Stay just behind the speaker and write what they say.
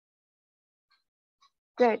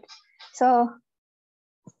Good. So,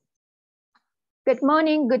 good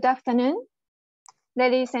morning, good afternoon,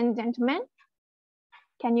 ladies and gentlemen.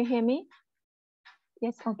 Can you hear me?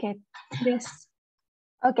 Yes, okay. Yes.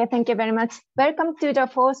 Okay, thank you very much. Welcome to the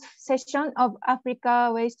fourth session of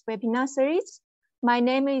Africa Waste webinar series. My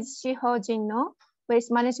name is Shiho Jinno,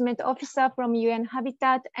 Waste Management Officer from UN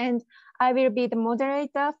Habitat, and I will be the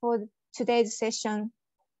moderator for today's session.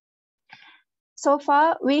 So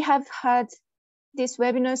far, we have had this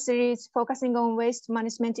webinar series focusing on waste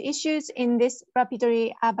management issues in this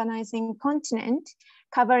rapidly urbanizing continent,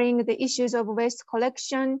 covering the issues of waste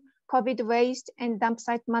collection, COVID waste, and dump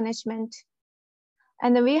site management.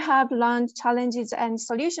 And we have learned challenges and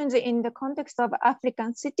solutions in the context of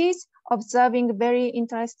African cities, observing very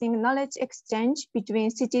interesting knowledge exchange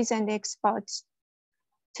between cities and experts.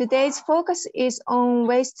 Today's focus is on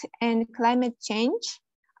waste and climate change,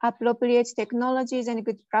 appropriate technologies and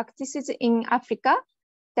good practices in Africa,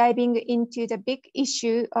 diving into the big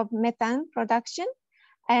issue of methane production,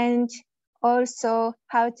 and also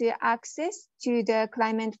how to access to the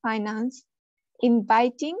climate finance,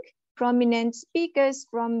 inviting prominent speakers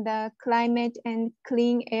from the Climate and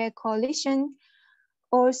Clean Air Coalition,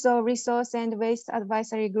 also Resource and Waste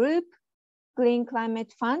Advisory Group, Green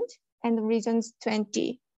Climate Fund, and Regions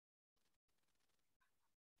 20.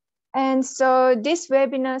 And so this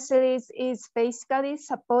webinar series is basically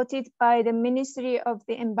supported by the Ministry of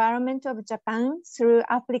the Environment of Japan through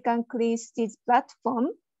African Clean Cities platform,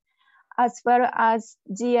 as well as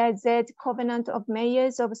GIZ Covenant of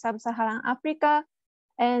Mayors of Sub-Saharan Africa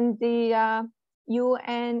and the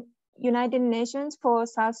United Nations for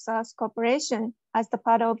South-South Cooperation as the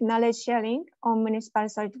part of knowledge sharing on municipal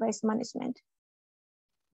solid waste management.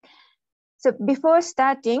 So before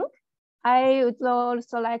starting, I would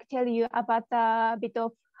also like to tell you about a bit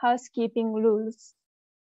of housekeeping rules.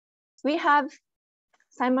 We have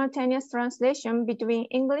simultaneous translation between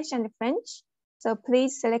English and French, so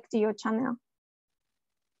please select your channel.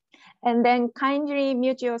 And then kindly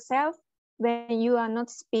mute yourself when you are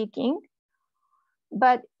not speaking,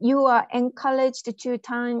 but you are encouraged to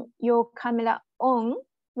turn your camera on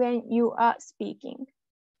when you are speaking.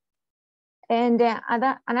 And then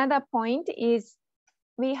another point is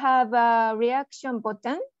we have a reaction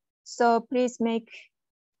button, so please make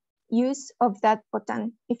use of that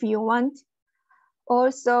button if you want.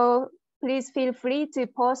 Also, please feel free to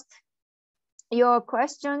post your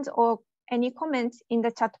questions or any comments in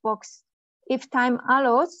the chat box. If time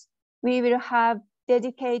allows, we will have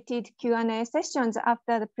dedicated Q&A sessions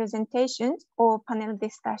after the presentations or panel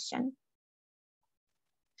discussion.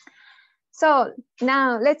 So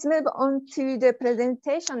now let's move on to the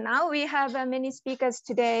presentation. Now we have many speakers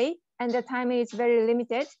today and the time is very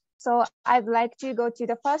limited. So I'd like to go to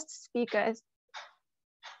the first speaker,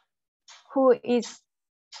 who is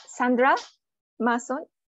Sandra Mason.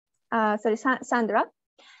 Sandra.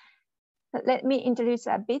 Let me introduce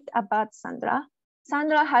a bit about Sandra.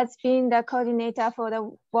 Sandra has been the coordinator for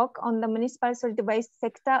the work on the municipal solid waste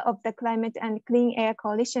sector of the Climate and Clean Air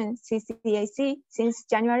Coalition, CCAC, since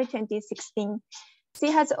January 2016.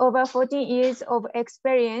 She has over 14 years of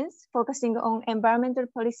experience focusing on environmental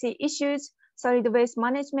policy issues, solid waste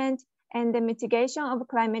management, and the mitigation of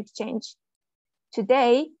climate change.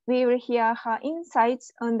 Today, we will hear her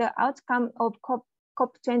insights on the outcome of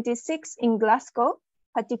COP26 in Glasgow,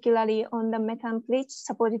 particularly on the methane pledge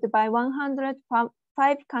supported by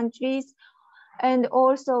 105 countries, and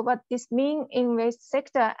also what this means in waste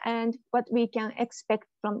sector and what we can expect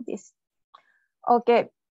from this. Okay,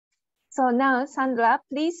 so now Sandra,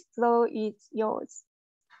 please, floor is yours.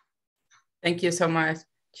 Thank you so much,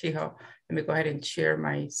 Chiho. Let me go ahead and share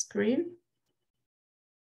my screen.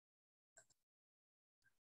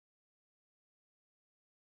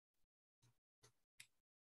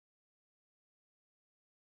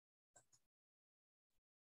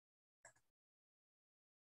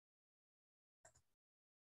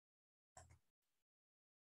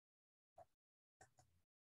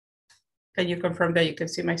 Can you confirm that you can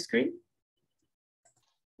see my screen?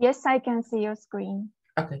 Yes, I can see your screen.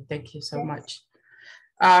 Okay, thank you so much.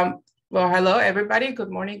 Well, hello, everybody. Good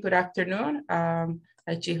morning, good afternoon.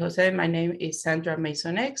 Like Chiho said, my name is Sandra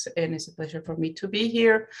Masonex, and it's a pleasure for me to be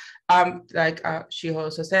here. Like Chiho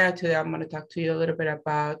also said, today I'm going to talk to you a little bit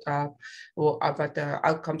about the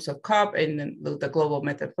outcomes of COP and the Global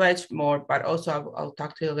Methane Pledge more, but also I'll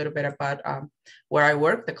talk to you a little bit about where I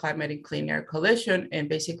work, the Climate and Clean Air Coalition, and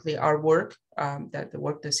basically our work, the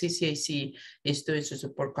work the CCAC is doing to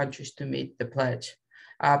support countries to meet the pledge.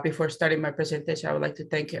 Before starting my presentation, I would like to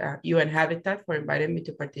thank UN Habitat for inviting me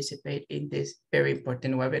to participate in this very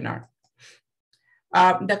important webinar.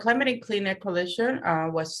 The Climate and Clean Air Coalition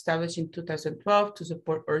was established in 2012 to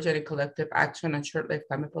support urgent and collective action on short-lived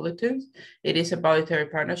climate pollutants. It is a voluntary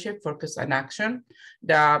partnership focused on action.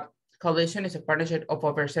 The coalition is a partnership of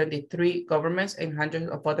over 73 governments and hundreds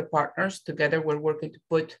of other partners. Together, we're working to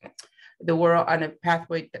put the world on a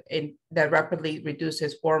pathway that rapidly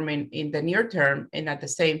reduces warming in the near term, and at the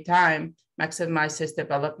same time, maximizes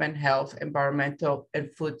development, health, environmental,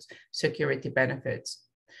 and food security benefits.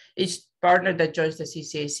 Each partner that joins the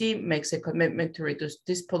CCAC makes a commitment to reduce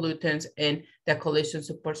these pollutants, and the coalition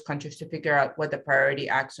supports countries to figure out what the priority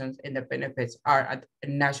actions and the benefits are at a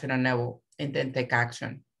national level and then take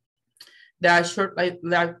action. The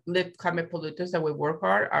short-lived climate pollutants that we work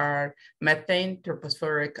on are methane,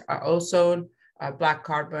 tropospheric ozone, black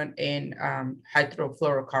carbon, and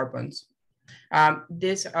hydrofluorocarbons.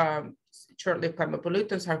 These short-lived climate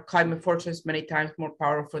pollutants are climate forces many times more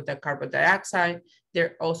powerful than carbon dioxide.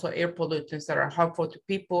 They're also air pollutants that are harmful to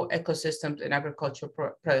people, ecosystems, and agricultural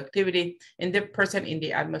productivity, and they're present in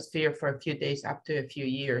the atmosphere for a few days up to a few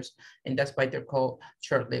years, and that's why they're called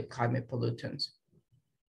short-lived climate pollutants.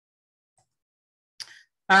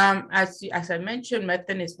 As I mentioned,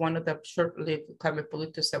 methane is one of the short-lived climate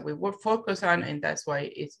pollutants that we will focus on, and that's why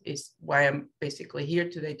it's why I'm basically here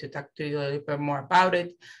today to talk to you a little bit more about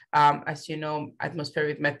it. As you know,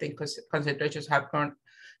 atmospheric methane concentrations have grown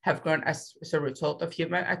as a result of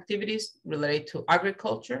human activities related to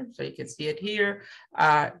agriculture. So you can see it here.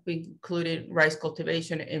 We included rice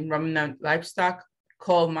cultivation and ruminant livestock,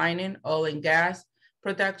 coal mining, oil and gas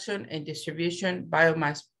production and distribution,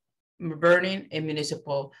 biomass burning, and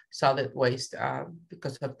municipal solid waste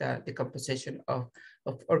because of the decomposition of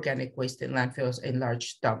organic waste in landfills and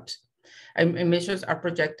large dumps. Emissions are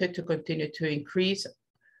projected to continue to increase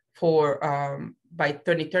by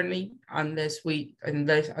 2030 unless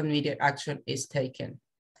immediate action is taken.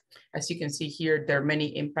 As you can see here, there are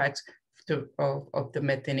many impacts of the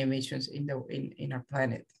methane emissions in our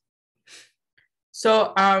planet.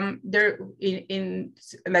 So like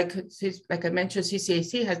I mentioned,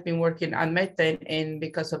 CCAC has been working on methane, and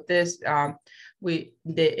because of this, in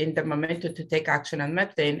the momentum to take action on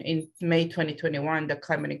methane, in May 2021, the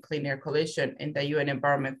Climate and Clean Air Coalition and the UN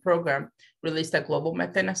Environment Program released a global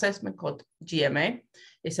methane assessment called GMA.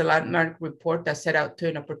 It's a landmark report that set out to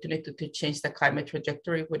an opportunity to change the climate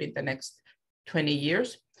trajectory within the next 20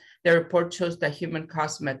 years. The report shows that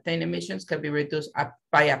human-caused methane emissions can be reduced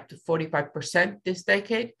by up to 45% this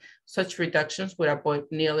decade. Such reductions would avoid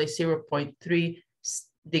nearly 0.3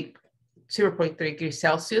 degrees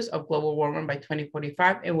Celsius of global warming by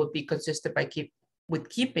 2045, and would be consistent with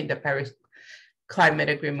keeping the Paris Climate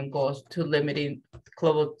Agreement goals to limiting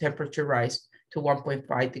global temperature rise to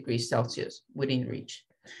 1.5 degrees Celsius within reach.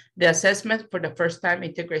 The assessment for the first time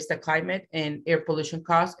integrates the climate and air pollution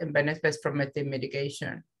costs and benefits from methane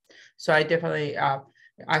mitigation. So I definitely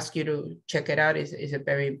ask you to check it out. It's a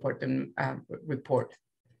very important report.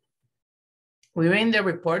 Within the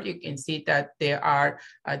report, you can see that there are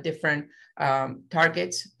different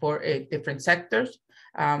targets for different sectors.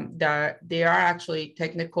 There are actually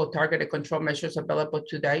technical targeted control measures available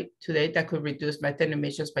today that could reduce methane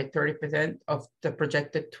emissions by 30% of the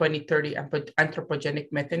projected 2030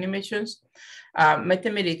 anthropogenic methane emissions.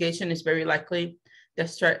 Methane mitigation is very likely the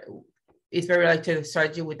strategy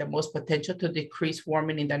with the most potential to decrease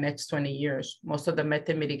warming in the next 20 years. Most of the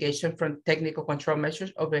methane mitigation from technical control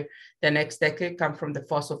measures over the next decade come from the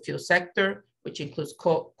fossil fuel sector, which includes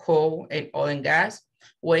coal and oil and gas,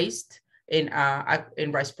 waste,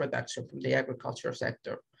 and rice production from the agricultural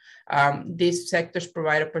sector. These sectors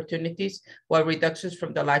provide opportunities, while reductions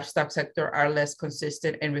from the livestock sector are less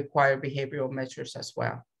consistent and require behavioral measures as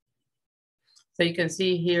well. So you can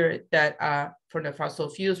see here that for the fossil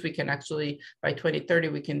fuels, we can actually, by 2030,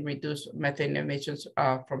 we can reduce methane emissions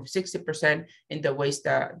from 60%. In the waste,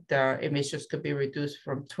 the emissions could be reduced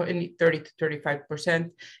from 30 to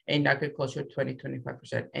 35%, in agriculture, 20,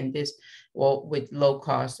 25%. And this, well, with low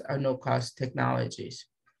cost or no cost technologies.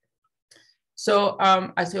 So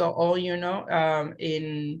as you all you know,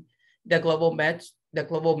 in the global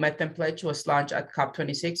methane pledge was launched at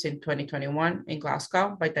COP26 in 2021 in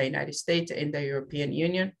Glasgow by the United States and the European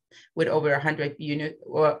Union, with over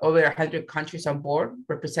 100 countries on board,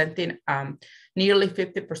 representing nearly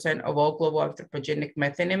 50% of all global anthropogenic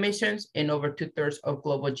methane emissions and over 2/3 of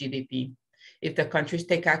global GDP. If the countries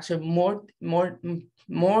take action, more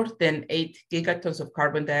than 8 gigatons of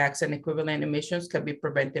carbon dioxide equivalent emissions can be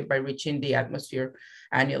prevented by reaching the atmosphere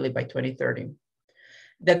annually by 2030.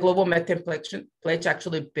 The Global Methane Pledge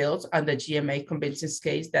actually builds on the GMA convincing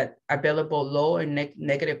case that available low and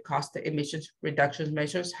negative cost emissions reduction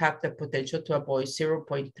measures have the potential to avoid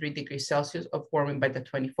 0.3 degrees Celsius of warming by the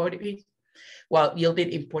 2040s, while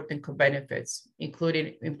yielding important benefits,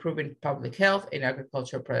 including improving public health and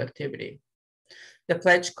agricultural productivity. The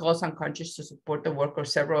pledge calls on countries to support the work of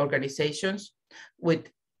several organizations with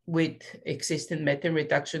existing methane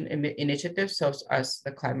reduction initiatives, such as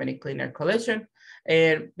the Climate and Clean Air Coalition,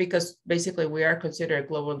 and because basically we are considered a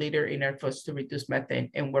global leader in efforts to reduce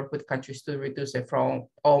methane and work with countries to reduce it from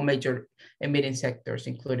all major emitting sectors,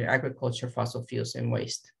 including agriculture, fossil fuels, and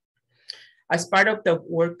waste. As part of the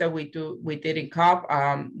work that we did in COP,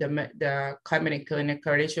 the Climate and Clean Air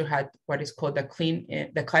Coalition had what is called the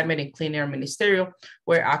Climate and Clean Air Ministerial,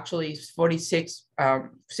 where actually 46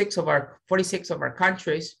 of our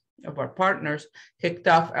countries, of our partners, kicked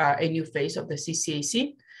off a new phase of the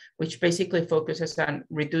CCAC, which basically focuses on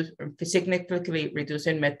significantly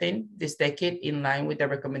reducing methane this decade in line with the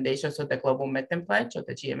recommendations of the Global Methane Pledge, or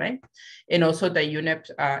the GMA, and also the UNEP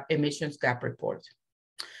emissions gap report.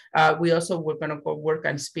 We also were going to go work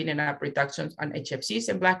on speeding up reductions on HFCs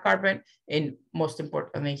and black carbon. And most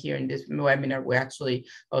importantly, here in this webinar, we actually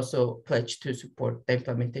also pledged to support the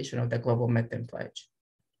implementation of the Global Methane Pledge.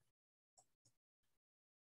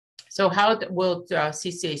 So how will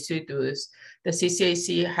CCAC do this? The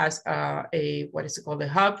CCAC has what is called a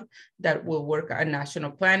hub that will work on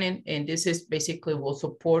national planning. And this is basically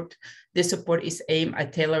this support is aimed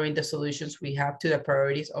at tailoring the solutions we have to the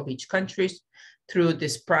priorities of each country. Through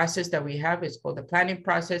this process that we have, it's called the planning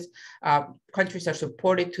process. Countries are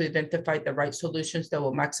supported to identify the right solutions that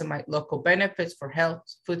will maximize local benefits for health,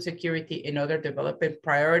 food security, and other development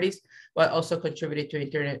priorities, while also contributing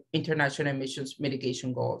to international emissions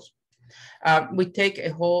mitigation goals. We take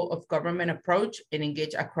a whole of government approach and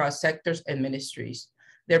engage across sectors and ministries.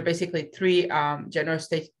 There are basically three general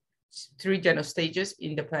stages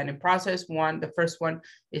in the planning process. The first one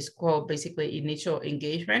is called basically initial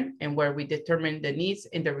engagement, and where we determine the needs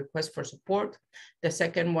and the request for support. The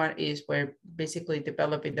second one is where basically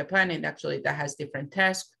developing the plan, and actually that has different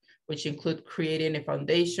tasks, which include creating a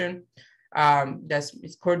foundation, that's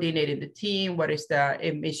coordinating the team, what is the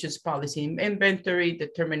emissions policy inventory,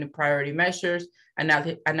 determining priority measures,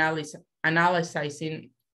 analyzing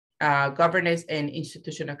governance and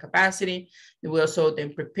institutional capacity. We also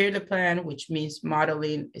then prepare the plan, which means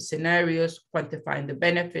modeling scenarios, quantifying the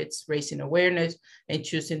benefits, raising awareness, and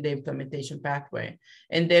choosing the implementation pathway.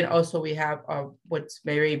 And then also we have what's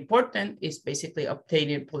very important is basically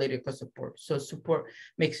obtaining political support. So support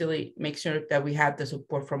make sure that we have the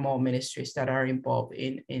support from all ministries that are involved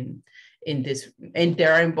in this, and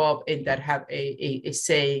they're involved in that have a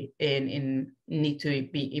say in need to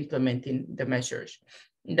be implementing the measures.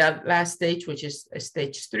 That last stage, which is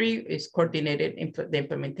stage 3, is coordinated the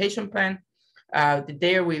implementation plan.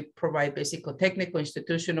 There we provide basic technical,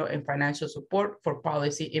 institutional, and financial support for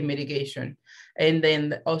policy and mitigation. And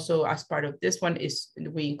then also as part of this one is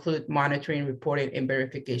we include monitoring, reporting, and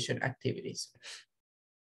verification activities.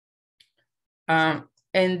 And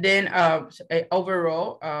then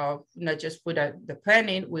overall, not just for the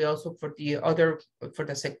planning, we also for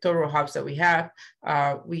the sectoral hubs that we have,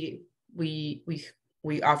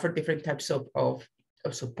 we offer different types of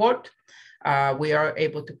support. We are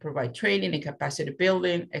able to provide training and capacity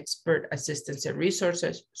building, expert assistance and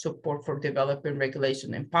resources, support for developing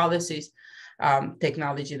regulation and policies,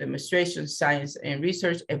 technology demonstration, science and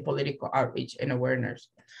research, and political outreach and awareness.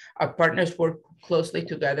 Our partners work closely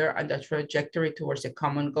together on the trajectory towards a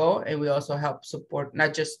common goal, and we also help support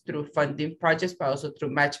not just through funding projects, but also through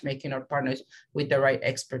matchmaking our partners with the right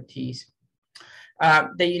expertise.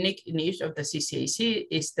 The unique niche of the CCAC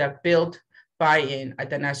is to build buy-in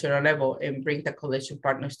at the national level and bring the coalition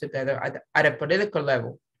partners together at a political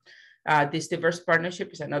level. This diverse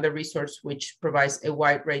partnership is another resource which provides a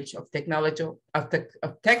wide range of technical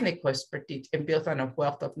expertise and built on a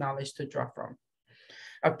wealth of knowledge to draw from.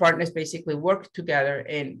 Our partners basically work together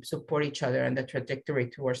and support each other on the trajectory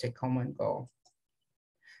towards a common goal.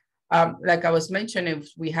 Like I was mentioning,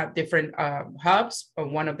 we have different hubs.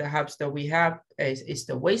 One of the hubs that we have is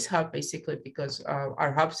the waste hub, basically, because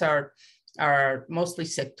our hubs are mostly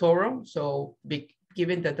sectoral. So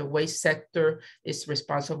given that the waste sector is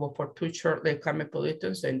responsible for 2 short-lived climate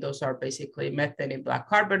pollutants, and those are basically methane and black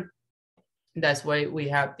carbon, that's why we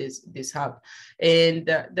have this hub. And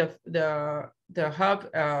the hub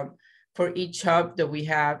For each hub that we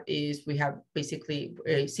have basically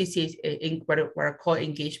CCAC, what are called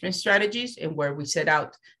engagement strategies, and where we set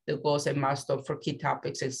out the goals and milestones for key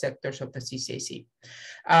topics and sectors of the CCAC.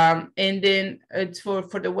 And then it's for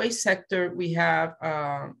the waste sector, we have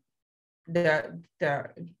the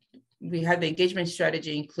engagement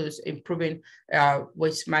strategy includes improving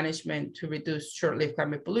waste management to reduce short-lived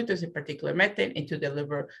climate pollutants, in particular methane, and to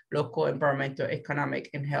deliver local environmental, economic,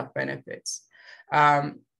 and health benefits.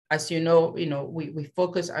 As you know, we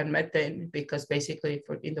focus on methane because basically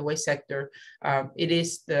in the waste sector,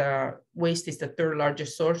 waste is the third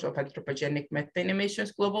largest source of anthropogenic methane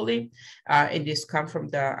emissions globally. And this comes from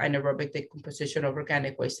the anaerobic decomposition of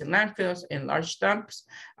organic waste in landfills and large dumps.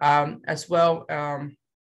 As well,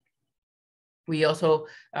 we also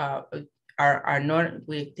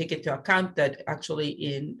we take into account that actually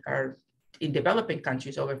in developing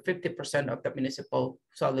countries, over 50% of the municipal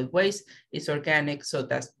solid waste is organic. So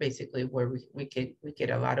that's basically where we get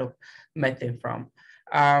a lot of methane from.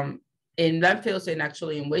 In landfills and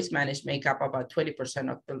actually in waste management make up about 20%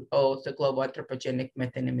 of the global anthropogenic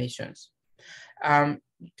methane emissions.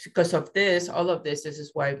 Because of this, this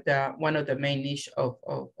is why one of the main niche of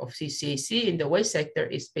CCAC in the waste sector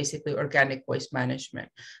is basically organic waste management.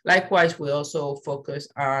 Likewise, we also focus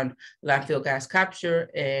on landfill gas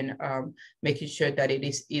capture and making sure that it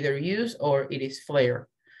is either used or it is flared.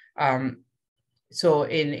 So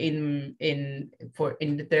in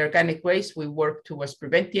the organic waste, we work towards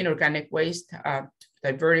preventing organic waste,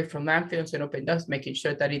 diverted from landfills and open dumps, making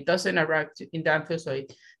sure that it doesn't arrive in landfills, so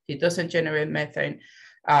it doesn't generate methane.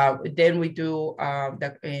 Then we do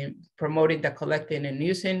promoting the collecting and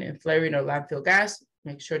using and flaring of landfill gas,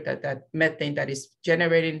 make sure that that methane that is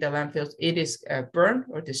generated in the landfills, it is burned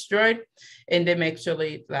or destroyed. And then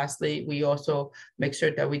lastly, we also make sure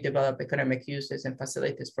that we develop economic uses and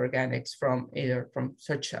facilities for organics from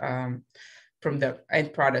the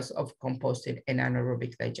end products of composting and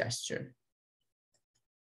anaerobic digestion.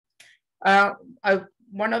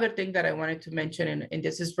 One other thing that I wanted to mention, and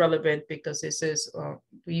this is relevant because this is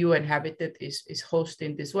UN Habitat is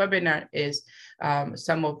hosting this webinar, is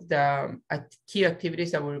some of the key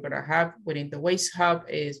activities that we're going to have within the Waste Hub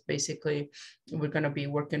is basically we're going to be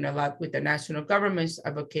working a lot with the national governments,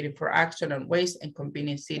 advocating for action on waste and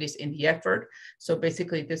convening cities in the effort. So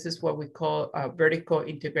basically, this is what we call vertical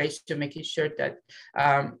integration, making sure that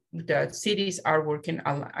the cities are working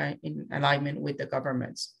in alignment with the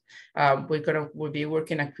governments. We'll be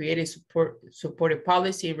working on creating supportive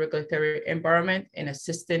policy and regulatory environment and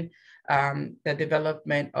assisting the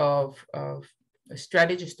development of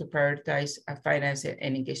strategies to prioritize finance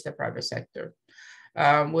and engage the private sector.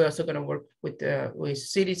 We're also going to work with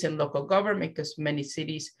cities and local government because many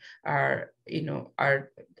cities have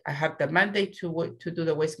the mandate to do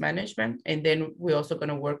the waste management, and then we're also going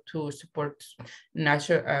to work to support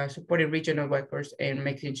supporting regional workers and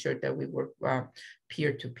making sure that we work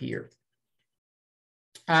peer-to-peer.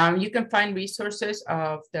 You can find resources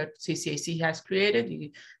that CCAC has created.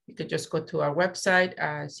 You could just go to our website,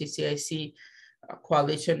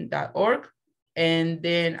 ccaccoalition.org. And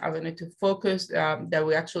then I wanted to focus that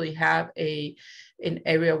we actually have an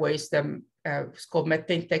area waste it's called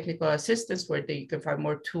methane technical assistance, where you can find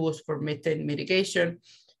more tools for methane mitigation.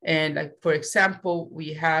 And like, for example,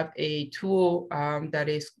 we have a tool that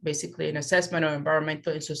is basically an assessment of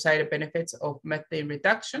environmental and societal benefits of methane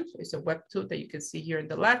reduction. So it's a web tool that you can see here in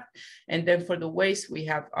the left. And then for the waste, we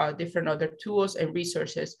have different other tools and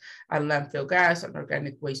resources on landfill gas and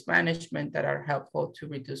organic waste management that are helpful to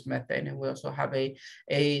reduce methane. And we also have a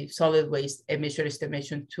solid waste emission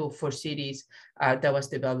estimation tool for cities that was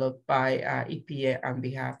developed by EPA on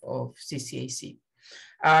behalf of CCAC.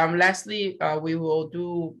 Lastly, we will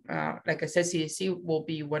do, like I said, CAC will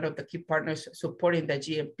be one of the key partners supporting the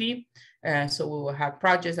GMP. So we will have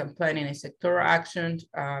projects and planning and sectoral actions,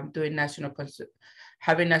 having national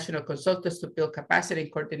consultants to build capacity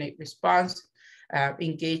and coordinate response,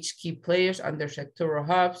 engage key players under sectoral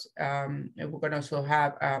hubs. And we're going to also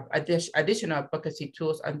have additional advocacy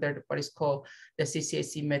tools under what is called the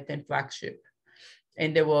CCAC Methane Flagship.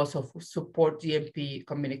 And they will also support GMP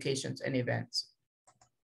communications and events.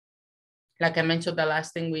 Like I mentioned, the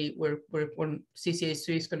last thing CCAC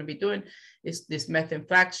is going to be doing is this methane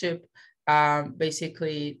flagship.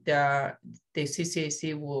 Basically, the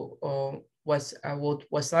CCAC was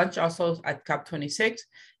launched also at COP26,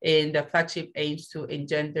 and the flagship aims to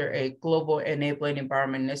engender a global enabling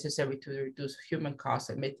environment necessary to reduce human costs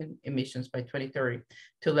and methane emissions by 2030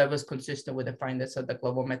 to levels consistent with the findings of the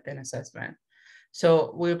global methane assessment.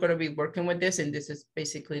 So we're going to be working with this, and this is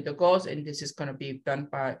basically the goals, and this is going to be done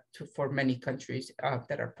for many countries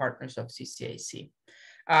that are partners of CCAC.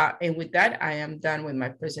 And with that, I am done with my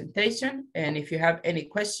presentation. And if you have any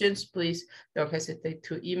questions, please don't hesitate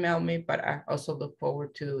to email me, but I also look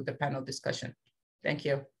forward to the panel discussion. Thank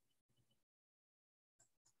you.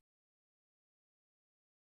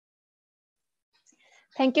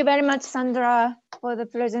 Thank you very much, Sandra, for the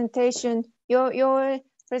presentation. Your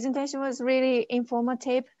presentation was really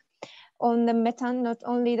informative on the methane, not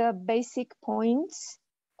only the basic points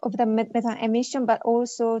of the methane emission, but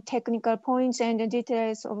also technical points and the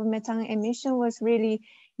details of methane emission was really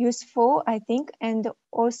useful, I think. And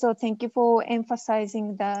also thank you for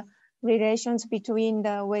emphasizing the relations between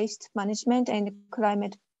the waste management and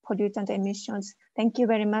climate pollutant emissions. Thank you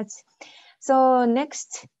very much. So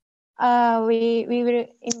next, we will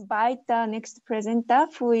invite the next presenter,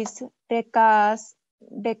 who is Reka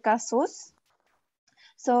Sos.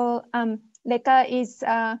 So Reka is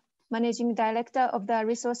Managing Director of the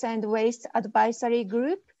Resource and Waste Advisory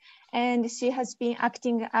Group, and she has been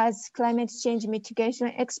acting as climate change mitigation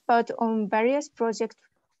expert on various projects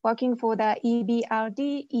working for the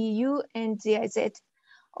EBRD, EU, and GIZ.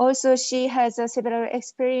 Also, she has several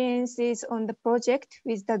experiences on the project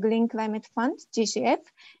with the Green Climate Fund, GCF,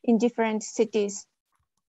 in different cities.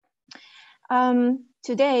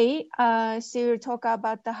 Today, she will talk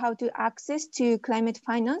about how to access to climate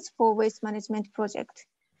finance for waste management project.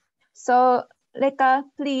 So, Reka,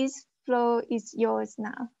 please, floor is yours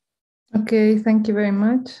now. Okay, thank you very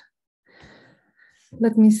much.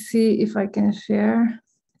 Let me see if I can share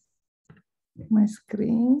my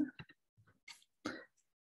screen.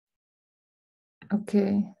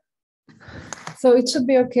 Okay, so it should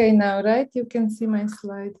be okay now, right? You can see my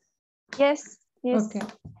slide. Yes, yes. Okay.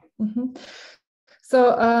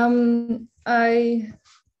 So I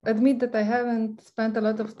admit that I haven't spent a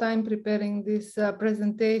lot of time preparing this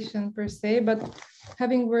presentation per se, but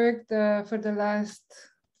having worked for the last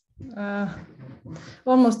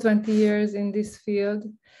almost 20 years in this field,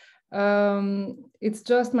 it's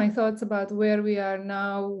just my thoughts about where we are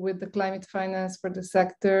now with the climate finance for the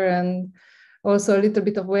sector, and also a little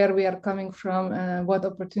bit of where we are coming from and what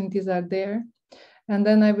opportunities are there. And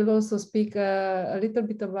then I will also speak a little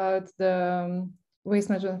bit about the waste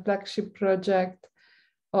management flagship project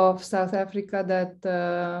of South Africa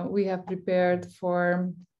that we have prepared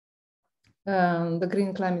for the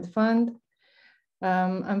Green Climate Fund.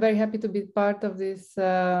 I'm very happy to be part of this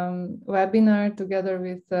webinar together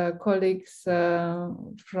with colleagues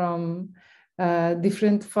from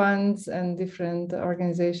different funds and different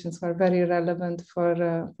organizations who are very relevant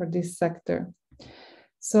for this sector.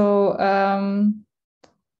 So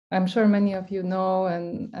I'm sure many of you know,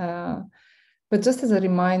 and but just as a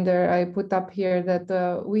reminder, I put up here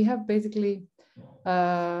that we have basically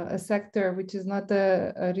a sector which is not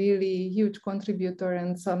a really huge contributor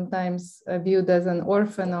and sometimes viewed as an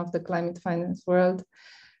orphan of the climate finance world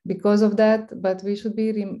because of that. But we should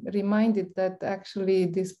be reminded that actually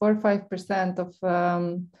this 4 or 5% of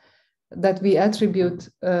that we attribute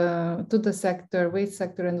to the sector, waste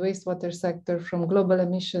sector and wastewater sector from global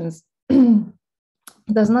emissions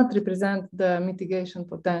does not represent the mitigation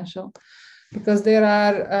potential, because there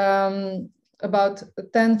are about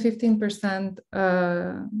 10-15%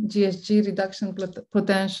 GHG reduction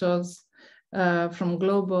potentials from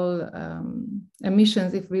global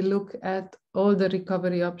emissions if we look at all the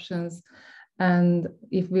recovery options and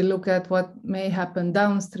if we look at what may happen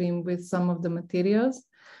downstream with some of the materials.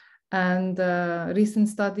 And recent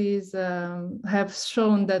studies have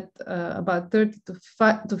shown that about 30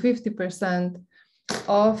 to 50%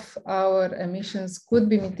 of our emissions could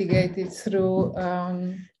be mitigated through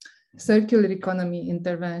circular economy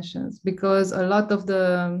interventions, because a lot of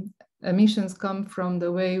the emissions come from the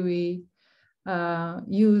way we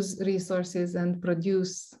use resources and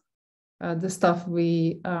produce the stuff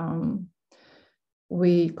we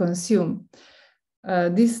consume.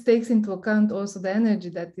 This takes into account also the energy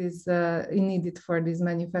that is needed for these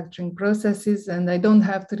manufacturing processes. And I don't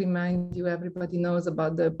have to remind you, everybody knows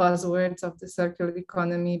about the buzzwords of the circular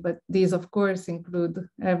economy, but these of course include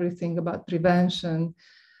everything about prevention,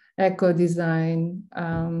 eco-design,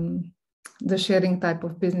 the sharing type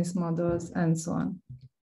of business models, and so on.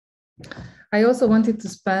 I also wanted to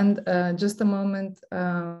spend just a moment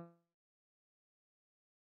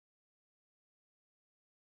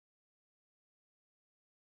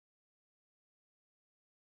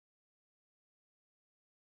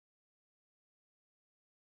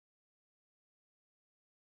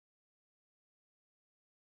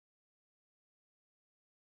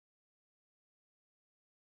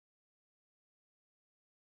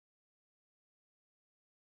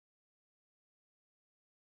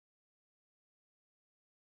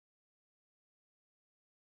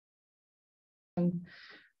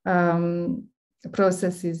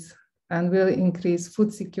processes and will increase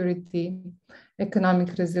food security,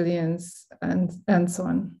 economic resilience, and so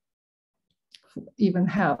on, even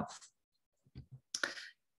health.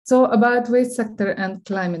 So about waste sector and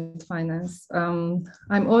climate finance.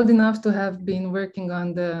 I'm old enough to have been working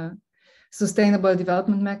on the sustainable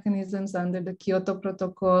development mechanisms under the Kyoto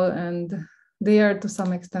Protocol, and they are to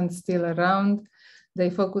some extent still around. They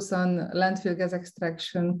focus on landfill gas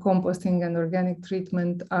extraction, composting and organic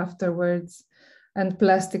treatment afterwards, and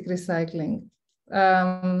plastic recycling.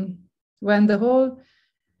 When the whole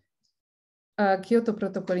Kyoto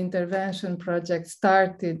Protocol intervention project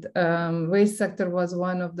started, waste sector was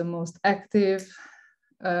one of the most active.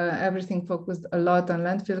 Everything focused a lot on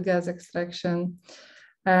landfill gas extraction.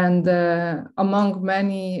 And among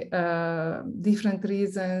many different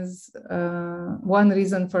reasons, one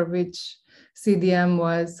reason for which CDM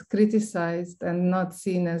was criticized and not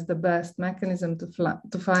seen as the best mechanism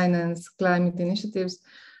to finance climate initiatives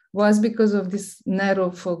was because of this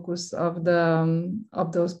narrow focus of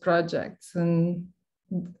those projects, and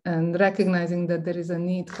recognizing that there is a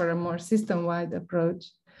need for a more system-wide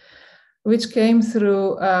approach, which came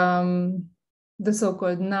through the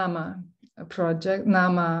so-called NAMA project,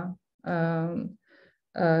 NAMA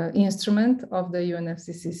instrument of the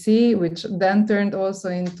UNFCCC, which then turned also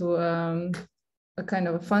into a kind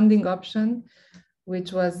of a funding option,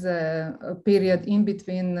 which was a period in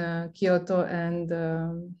between Kyoto and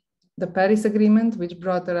the Paris Agreement, which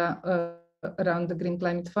brought around the Green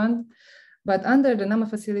Climate Fund. But under the NAMA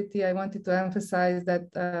facility, I wanted to emphasize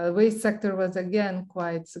that the waste sector was again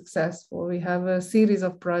quite successful. We have a series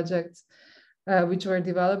of projects which were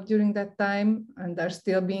developed during that time and are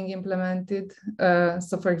still being implemented.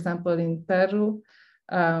 So for example, in Peru,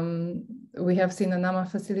 we have seen a NAMA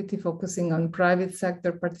facility focusing on private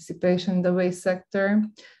sector participation in the waste sector.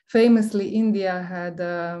 Famously, India had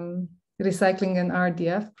recycling and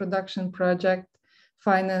RDF production project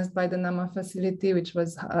financed by the NAMA facility, which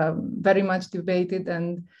was very much debated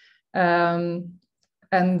and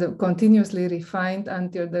continuously refined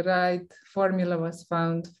until the right formula was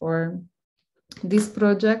found for this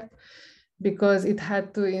project, because it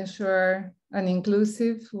had to ensure an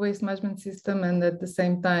inclusive waste management system and at the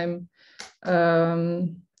same time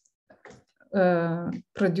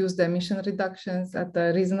produce the emission reductions at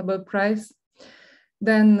a reasonable price.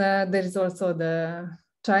 Then there is also the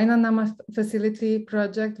China NAMA facility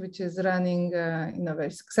project, which is running in a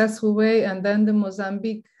very successful way. And then the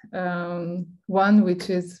Mozambique one, which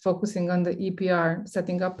is focusing on the EPR,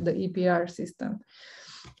 setting up the EPR system.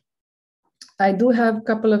 I do have a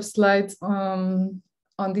couple of slides on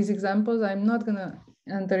these examples. I'm not gonna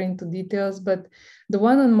enter into details, but the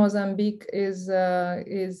one on Mozambique is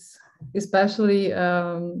especially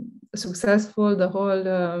successful. The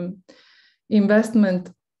whole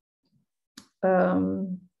investment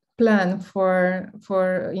plan for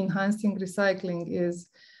enhancing recycling is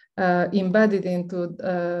embedded into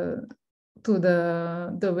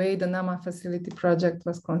the way the NAMA facility project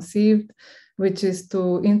was conceived, which is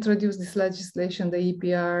to introduce this legislation, the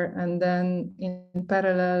EPR, and then in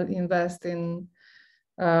parallel invest in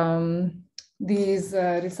these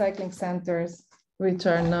recycling centers, which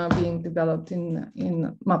are now being developed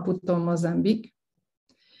in Maputo, Mozambique.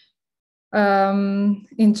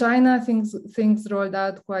 In China, things rolled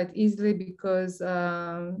out quite easily because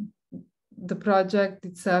the project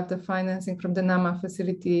itself, the financing from the NAMA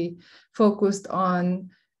facility, focused on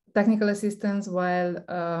technical assistance, while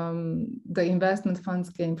the investment funds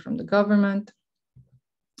came from the government.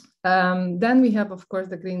 Then we have, of course,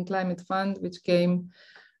 the Green Climate Fund, which came,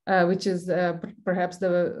 which is perhaps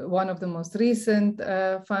one of the most recent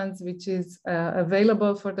funds, which is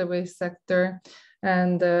available for the waste sector.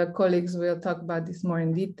 And colleagues will talk about this more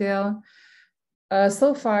in detail.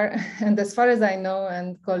 So far, and as far as I know,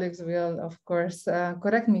 and colleagues will, of course,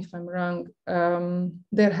 correct me if I'm wrong,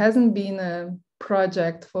 there hasn't been a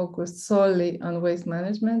project focused solely on waste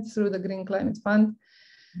management through the Green Climate Fund.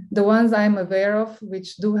 The ones I'm aware of,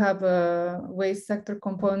 which do have a waste sector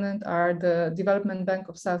component, are the Development Bank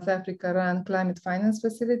of South Africa run Climate Finance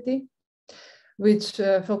Facility, which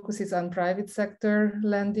focuses on private sector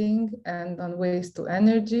lending and on waste to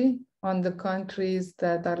energy on the countries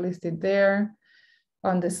that are listed there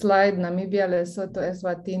on the slide: Namibia, Lesotho,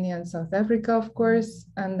 Eswatini, and South Africa, of course.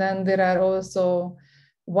 And then there are also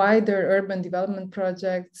wider urban development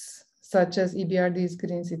projects, such as EBRD's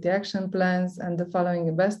Green City Action Plans and the following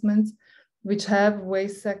investments, which have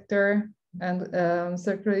waste sector and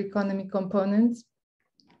circular economy components.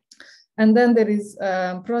 And then there is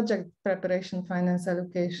project preparation finance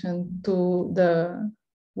allocation to the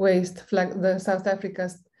waste, the South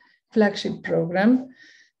Africa's flagship program,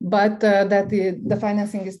 but the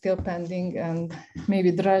financing is still pending, and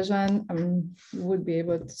maybe Dražan would be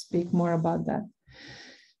able to speak more about that.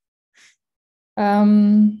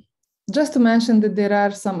 Just to mention that there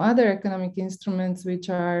are some other economic instruments which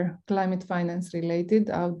are climate finance related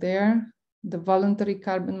out there, the voluntary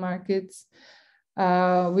carbon markets,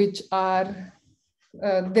 which are,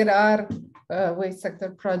 there are waste sector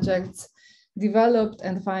projects developed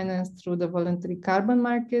and financed through the voluntary carbon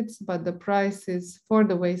markets, but the prices for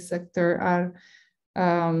the waste sector are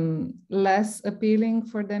less appealing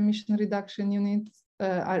for the emission reduction units,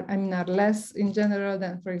 are less in general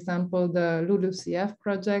than, for example, the LULUCF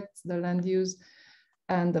projects, the land use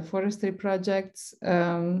and the forestry projects,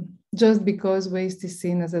 just because waste is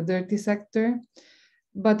seen as a dirty sector.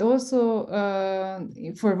 But also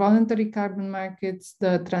for voluntary carbon markets,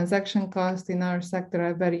 the transaction costs in our sector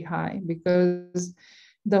are very high, because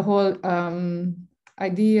the whole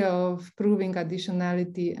idea of proving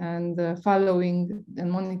additionality and following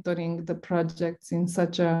and monitoring the projects in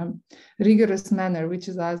such a rigorous manner, which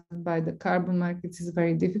is asked by the carbon markets, is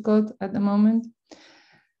very difficult at the moment.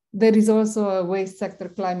 There is also a waste sector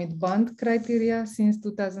climate bond criteria since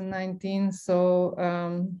 2019. So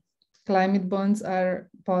climate bonds are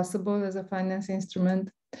possible as a finance instrument.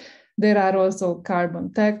 There are also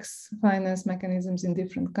carbon tax finance mechanisms in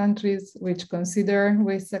different countries which consider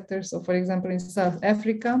waste sectors. So for example, in South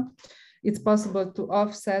Africa, it's possible to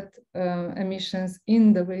offset emissions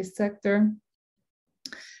in the waste sector.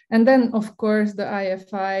 And then, of course, the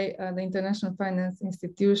IFI, the international finance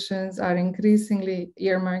institutions, are increasingly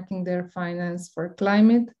earmarking their finance for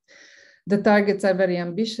climate. The targets are very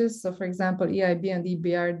ambitious. So for example, EIB and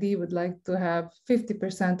EBRD would like to have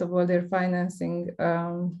 50% of all their financing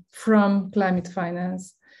from climate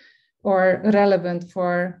finance or relevant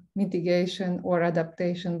for mitigation or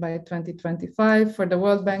adaptation by 2025. For the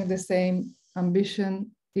World Bank, the same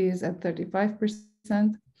ambition is at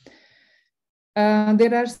 35%.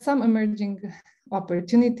 There are some emerging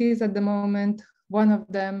opportunities at the moment. One of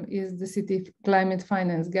them is the City Climate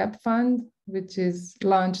Finance Gap Fund, which is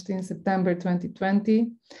launched in September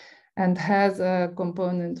 2020 and has a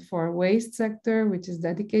component for waste sector, which is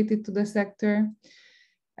dedicated to the sector.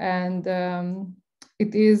 And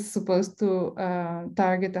it is supposed to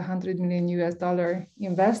target $100 million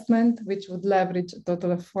investment, which would leverage a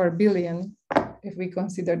total of 4 billion if we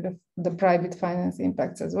consider the private finance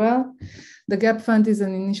impacts as well. The GAP Fund is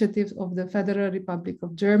an initiative of the Federal Republic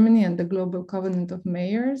of Germany and the Global Covenant of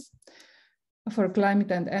Mayors for Climate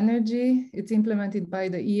and Energy. It's implemented by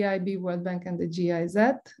the EIB, World Bank, and the GIZ.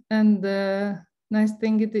 And the nice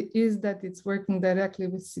thing is that it's working directly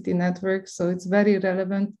with city networks. So it's very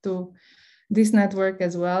relevant to this network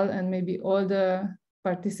as well, and maybe all the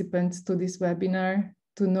participants to this webinar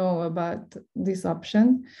to know about this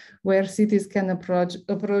option, where cities can approach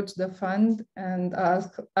the fund and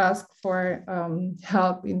ask for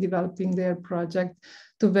help in developing their project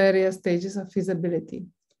to various stages of feasibility.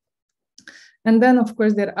 And then, of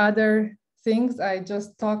course, there are other things. I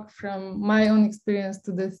just talk from my own experience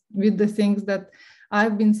with the things that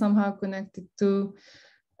I've been somehow connected to.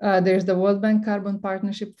 There's the World Bank Carbon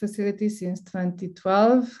Partnership Facility since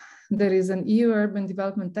 2012. There is an EU Urban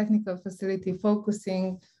Development Technical Facility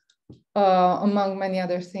focusing, among many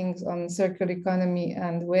other things, on circular economy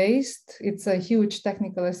and waste. It's a huge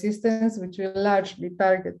technical assistance, which will largely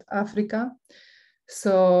target Africa.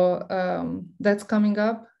 So that's coming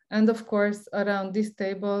up. And of course, around this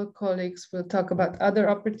table, colleagues will talk about other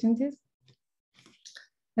opportunities.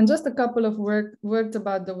 And just a couple of words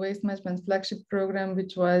about the Waste Management Flagship Program,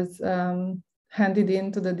 which was handed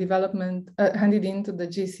into the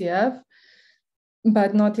GCF,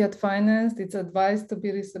 but not yet financed. It's advised to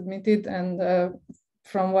be resubmitted. And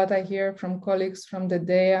from what I hear from colleagues from the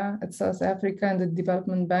DEA at South Africa and the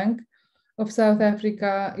Development Bank of South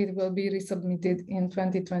Africa, it will be resubmitted in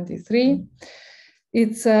 2023.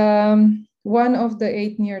 It's one of the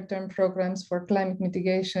 8 near-term programs for climate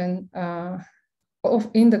mitigation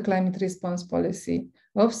in the climate response policy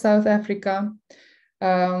of South Africa.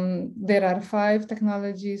 There are 5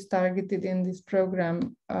 technologies targeted in this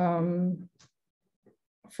program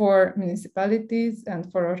for municipalities and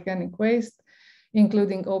for organic waste,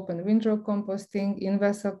 including open windrow composting,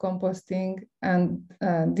 in-vessel composting, and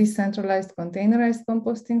decentralized containerized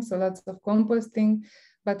composting, so lots of composting,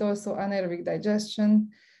 but also anaerobic digestion,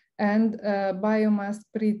 and biomass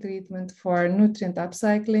pre-treatment for nutrient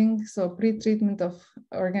upcycling. So pre-treatment of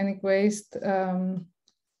organic waste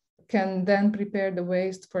can then prepare the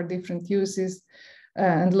waste for different uses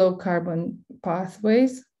and low carbon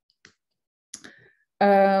pathways.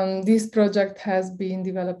 This project has been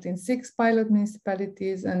developed in 6 pilot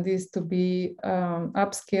municipalities and is to be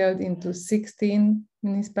upscaled into 16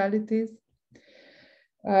 municipalities.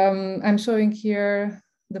 I'm showing here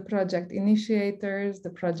the project initiators, the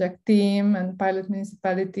project team, and pilot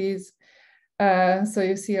municipalities. So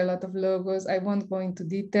you see a lot of logos. I won't go into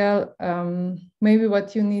detail. Maybe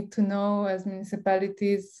what you need to know as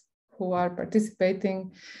municipalities who are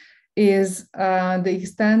participating is the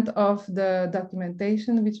extent of the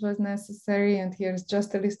documentation which was necessary. And here's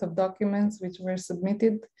just a list of documents which were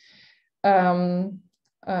submitted,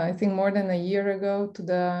 I think more than a year ago, to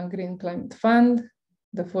the Green Climate Fund,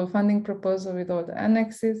 the full funding proposal with all the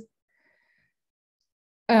annexes.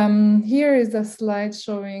 Here is a slide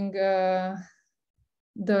showing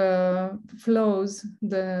the flows,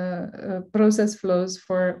 the process flows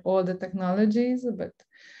for all the technologies, but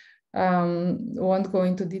won't go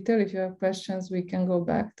into detail. If you have questions, we can go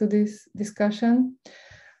back to this discussion.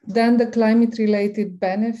 Then the climate-related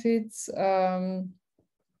benefits,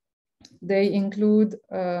 they include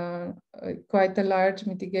quite a large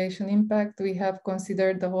mitigation impact. We have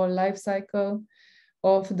considered the whole life cycle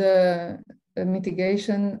of the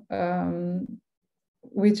mitigation,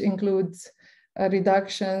 which includes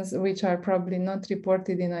reductions which are probably not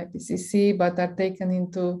reported in IPCC, but are taken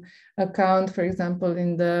into account, for example,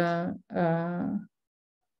 in the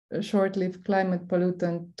short-lived climate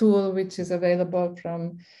pollutant tool, which is available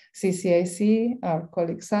from CCAC, our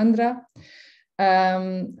colleague Sandra.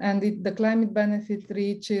 And the climate benefit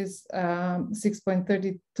reaches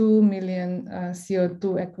 6.32 million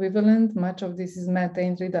CO2 equivalent. Much of this is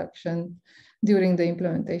methane reduction during the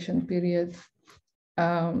implementation period.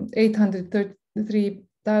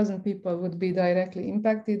 833,000 people would be directly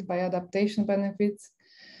impacted by adaptation benefits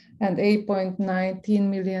and 8.19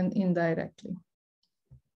 million indirectly.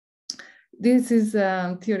 This is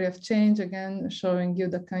a theory of change, again, showing you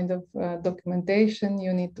the kind of documentation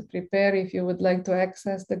you need to prepare if you would like to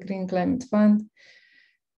access the Green Climate Fund.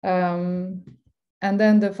 And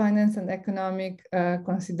then the finance and economic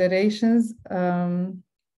considerations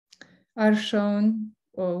are shown.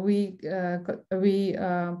 We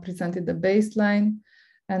presented the baseline,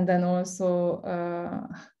 and then also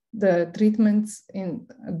the treatments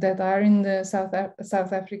that are in the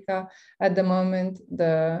South Africa at the moment.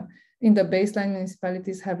 In the baseline,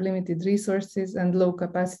 municipalities have limited resources and low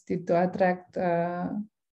capacity to attract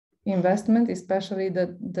investment, especially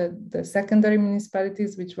the secondary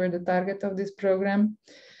municipalities, which were the target of this program.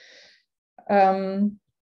 And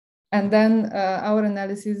then our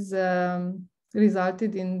analysis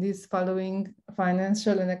resulted in these following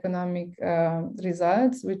financial and economic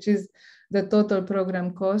results, which is the total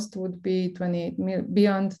program cost would be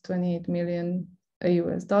beyond 28 million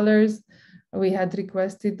US dollars. We had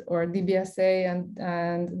requested, or DBSA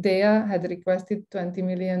and DEA had requested 20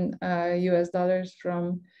 million US dollars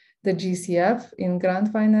from the GCF in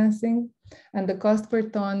grant financing. And the cost per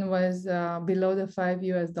ton was below the $5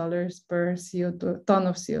 US per ton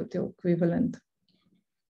of CO2 equivalent.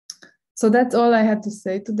 So that's all I had to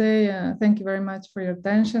say today. Thank you very much for your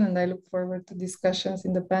attention, and I look forward to discussions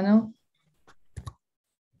in the panel.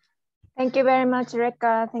 Thank you very much,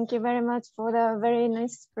 Rekka. Thank you very much for the very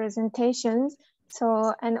nice presentations.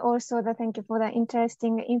 So, and also thank you for the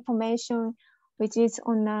interesting information, which is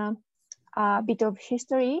on a bit of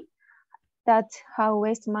history, that how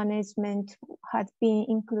waste management had been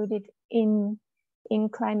included in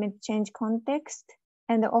climate change context.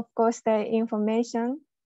 And of course, the information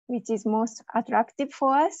which is most attractive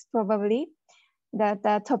for us, probably, that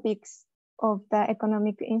the topics of the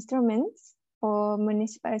economic instruments for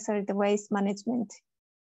municipal solid waste management,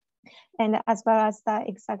 and as well as the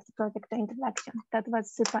exact project introduction. That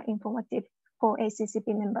was super informative for ACCP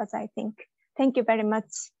members, I think. Thank you very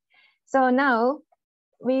much. So now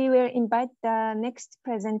we will invite the next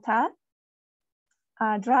presenter,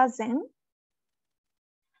 Drazen.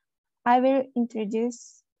 I will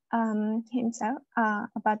introduce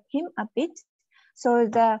about him a bit. So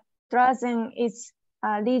the Drazen is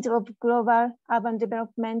lead of global urban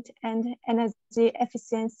development and energy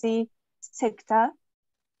efficiency sector.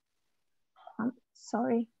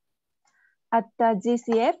 At the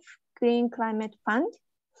GCF, Green Climate Fund.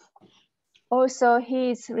 Also,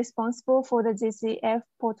 he is responsible for the GCF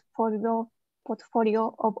portfolio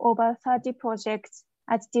of over 30 projects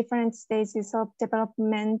at different stages of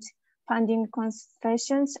development, funding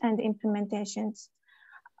concentrations, and implementations.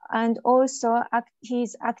 And also, he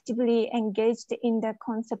is actively engaged in the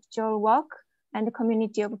conceptual work and the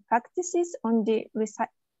community of practices on the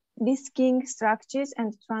risking structures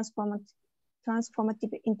and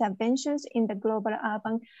transformative interventions in the global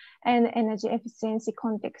urban and energy efficiency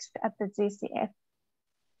context at the GCF.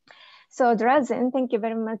 So Drazen, thank you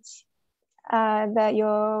very much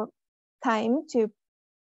your time to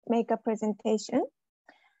make a presentation.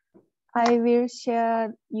 I will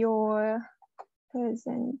share your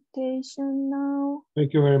presentation now.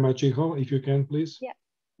 Thank you very much, Iho. If you can, please. Yeah.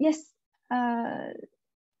 Yes.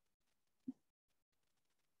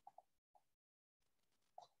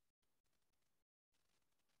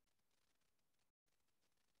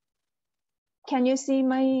 Can you see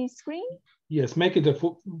my screen? Yes, make it a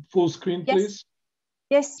full screen, please.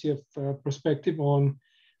 Yes. You have perspective on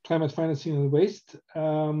climate financing and waste.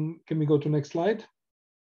 Can we go to next slide?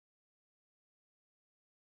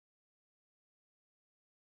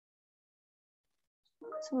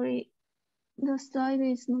 Sorry, the slide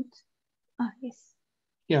is not. Ah, yes.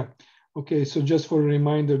 Yeah. Okay. So just for a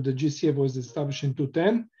reminder, the GCF was established in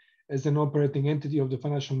 2010 as an operating entity of the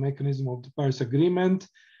financial mechanism of the Paris Agreement.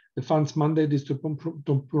 The fund's mandate is to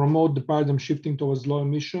promote the paradigm shifting towards low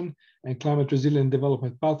emission and climate resilient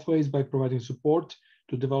development pathways by providing support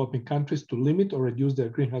to developing countries to limit or reduce their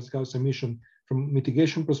greenhouse gas emission from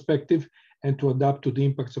mitigation perspective and to adapt to the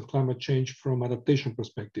impacts of climate change from adaptation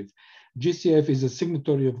perspective. GCF is a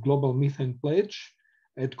signatory of Global Methane Pledge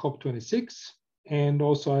at COP26. And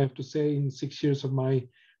also I have to say, in 6 years of my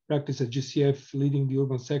practice at GCF leading the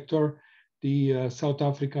urban sector, the South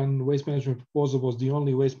African waste management proposal was the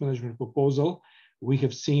only waste management proposal we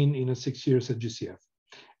have seen in 6 years at GCF.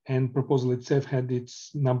 And proposal itself had its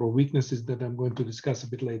number of weaknesses that I'm going to discuss a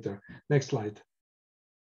bit later. Next slide.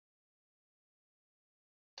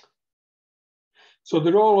 So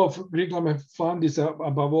the role of Green Climate Fund is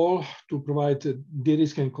above all to provide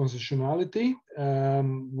de-risk and concessionality,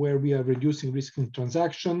 where we are reducing risk in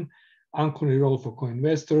transaction, anchoring role for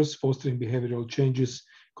co-investors, fostering behavioral changes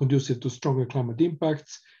conducive to stronger climate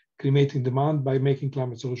impacts, creating demand by making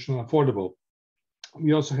climate solutions affordable.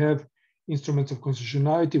 We also have instruments of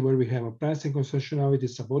concessionality where we have a pricing concessionality,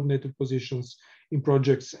 subordinated positions in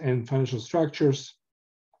projects and financial structures,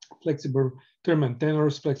 flexible term and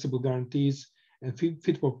tenors, flexible guarantees, and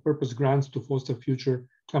fit for purpose grants to foster future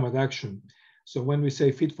climate action. So when we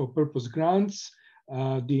say fit for purpose grants,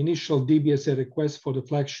 the initial DBSA request for the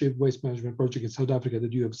flagship waste management project in South Africa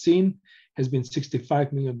that you have seen has been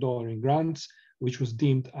 $65 million in grants, which was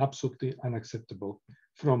deemed absolutely unacceptable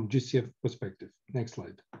from GCF perspective. Next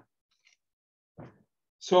slide.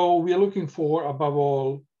 So we are looking for, above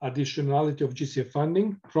all, additionality of GCF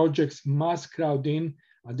funding. Projects must crowd in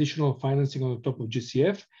additional financing on the top of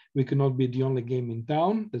GCF. We cannot be the only game in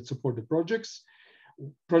town that support the projects.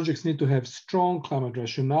 Projects need to have strong climate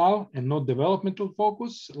rationale and not developmental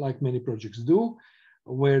focus, like many projects do,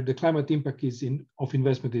 where the climate impact of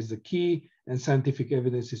investment is the key and scientific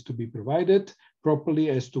evidence is to be provided properly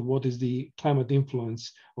as to what is the climate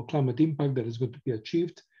influence or climate impact that is going to be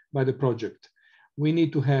achieved by the project. We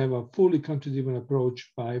need to have a fully country-driven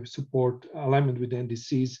approach by support alignment with the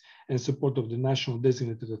NDCs and support of the national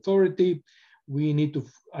designated authority. We need to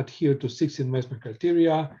adhere to 6 investment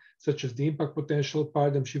criteria, such as the impact potential,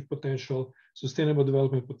 paradigm shift potential, sustainable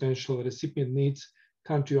development potential, recipient needs,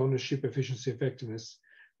 country ownership, efficiency, effectiveness.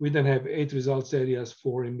 We then have 8 results areas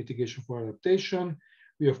for mitigation for adaptation.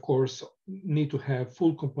 We, of course, need to have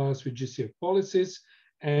full compliance with GCF policies,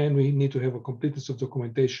 and we need to have a completeness of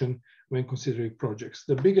documentation when considering projects.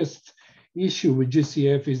 The biggest issue with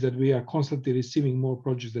GCF is that we are constantly receiving more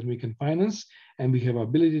projects than we can finance, and we have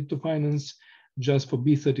ability to finance. Just for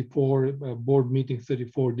B34, board meeting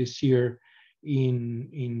 34 this year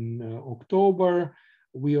in October,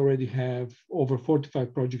 we already have over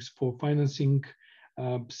 45 projects for financing,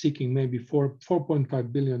 seeking maybe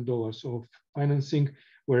 $4.5 billion of financing,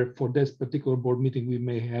 where for this particular board meeting, we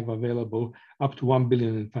may have available up to $1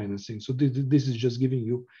 billion in financing. So this is just giving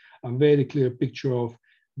you a very clear picture of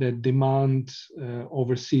the demand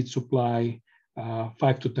overseas supply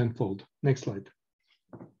 5 to 10-fold. Next slide.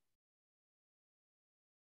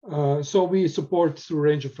 So we support through a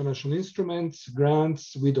range of financial instruments,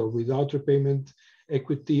 grants, with or without repayment,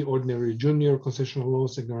 equity, ordinary junior, concessional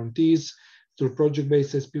loans and guarantees, through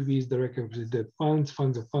project-based SPVs, direct debt funds,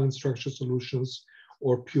 funds of funds, structured solutions,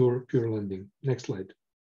 or pure lending. Next slide.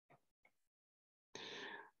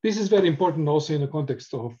 This is very important also in the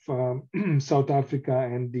context of South Africa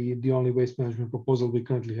and the only waste management proposal we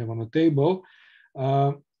currently have on the table.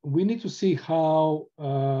 We need to see how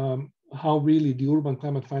really the urban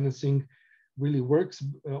climate financing really works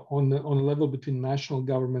on a level between national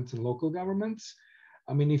governments and local governments.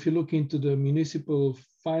 I mean, if you look into the municipal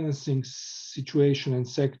financing situation and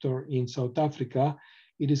sector in South Africa,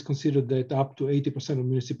 it is considered that up to 80% of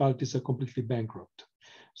municipalities are completely bankrupt.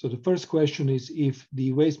 So the first question is, if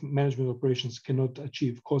the waste management operations cannot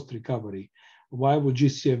achieve cost recovery, why would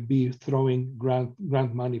GCF be throwing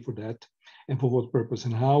grant money for that, and for what purpose,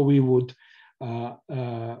 and how we would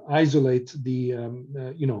isolate the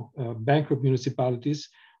bankrupt municipalities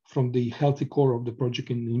from the healthy core of the project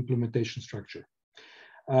in the implementation structure.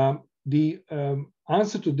 The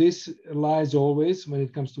answer to this lies always when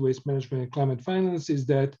it comes to waste management and climate finance is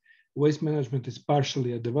that waste management is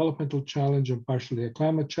partially a developmental challenge and partially a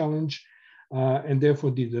climate challenge. And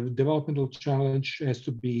therefore, the developmental challenge has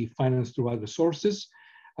to be financed through other sources,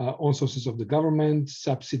 own sources of the government,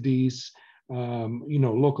 subsidies,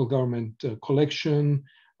 local government collection,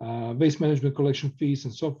 waste management collection fees,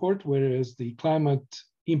 and so forth. Whereas the climate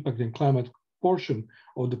impact and climate portion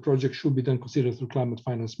of the project should be then considered through climate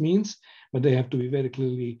finance means, but they have to be very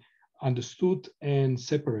clearly understood and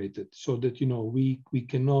separated so that we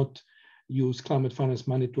cannot use climate finance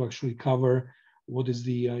money to actually cover what is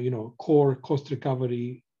the core cost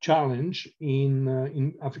recovery challenge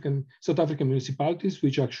in South African municipalities,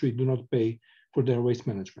 which actually do not pay for their waste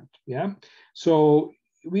management. Yeah, so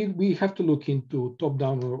we have to look into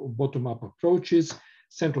top-down or bottom-up approaches,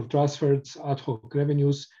 central transfers, ad hoc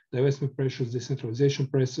revenues, divestment pressures, decentralization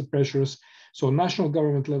pressures. So national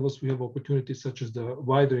government levels, we have opportunities such as the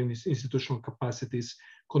wider institutional capacities,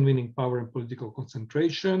 convening power and political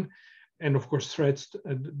concentration, and of course threats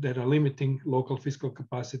that are limiting local fiscal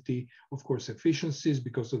capacity, of course efficiencies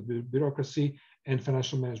because of the bureaucracy, and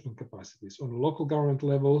financial management capacities. On a local government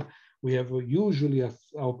level, we have usually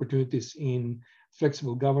opportunities in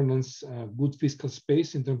flexible governance, good fiscal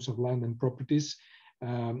space in terms of land and properties,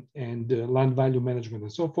 and land value management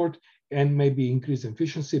and so forth, and maybe increase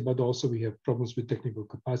efficiency, but also we have problems with technical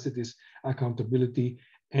capacities, accountability,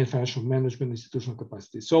 and financial management institutional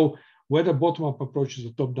capacity. So whether bottom-up approaches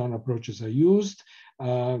or top-down approaches are used,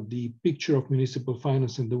 the picture of municipal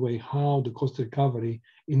finance and the way how the cost recovery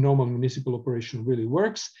in normal municipal operation really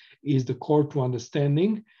works is the core to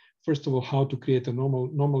understanding, first of all, how to create a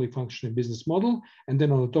normally functioning business model, and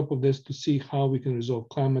then on the top of this to see how we can resolve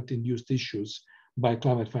climate-induced issues by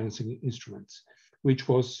climate financing instruments, which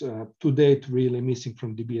was to date really missing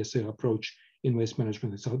from the BSA approach in waste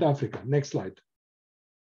management in South Africa. Next slide.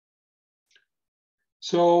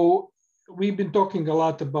 So we've been talking a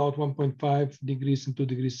lot about 1.5 degrees and 2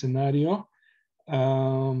 degrees scenario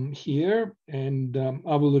here, and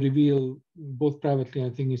I will reveal both privately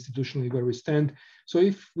and I think institutionally where we stand. So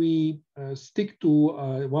if we stick to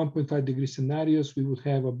 1.5 degree scenarios, we would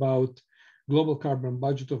have about global carbon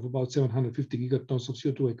budget of about 750 gigatons of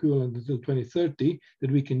CO2 equivalent until 2030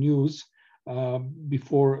 that we can use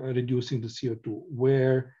before reducing the CO2.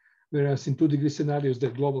 Whereas in 2 degree scenarios, the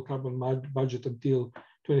global carbon budget until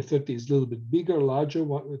 2030 is a little bit bigger, larger,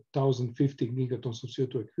 1,050 gigatons of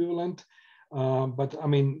CO2 equivalent. But I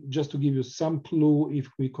mean, just to give you some clue, if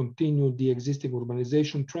we continue the existing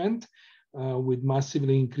urbanization trend with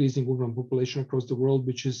massively increasing urban population across the world,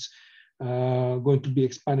 which is going to be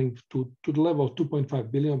expanding to the level of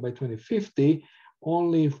 2.5 billion by 2050,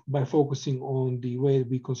 only by focusing on the way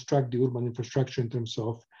we construct the urban infrastructure in terms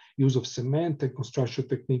of use of cement and construction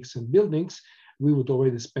techniques and buildings, we would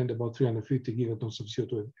already spend about 350 gigatons of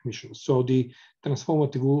CO2 emissions. So the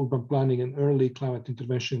transformative urban planning and early climate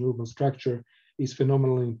intervention in urban structure is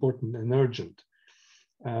phenomenally important and urgent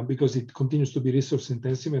because it continues to be resource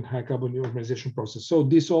intensive and high carbon urbanization process. So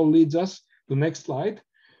this all leads us to the next slide.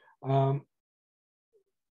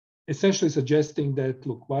 Essentially suggesting that,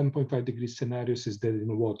 look, 1.5 degree scenarios is dead in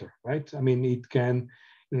the water, right? I mean, it can,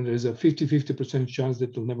 there's a 50% chance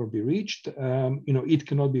that it will never be reached. It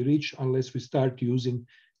cannot be reached unless we start using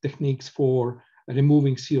techniques for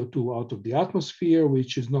removing CO2 out of the atmosphere,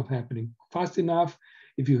 which is not happening fast enough.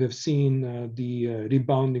 If you have seen the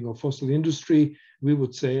rebounding of fossil industry, we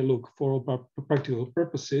would say, look, for all practical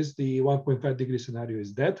purposes, the 1.5 degree scenario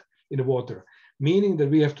is dead in the water, meaning that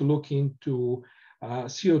we have to look into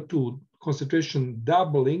CO2 concentration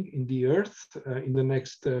doubling in the earth in the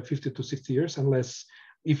next 50 to 60 years, unless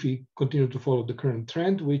if we continue to follow the current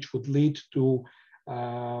trend, which would lead to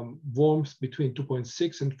warmth between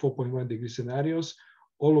 2.6 and 4.1 degree scenarios.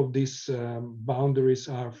 All of these boundaries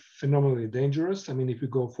are phenomenally dangerous. I mean, if you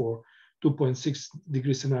go for 2.6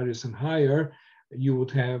 degree scenarios and higher, you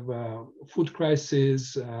would have food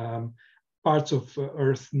crisis, parts of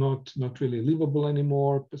Earth not really livable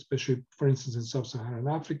anymore, especially, for instance, in sub-Saharan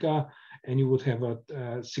Africa, and you would have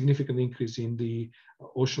a significant increase in the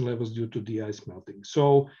ocean levels due to the ice melting.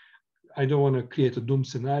 So I don't want to create a doom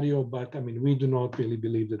scenario, but I mean, we do not really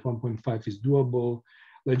believe that 1.5 is doable.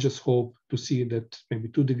 Let's just hope to see that maybe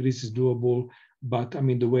 2 degrees is doable, but I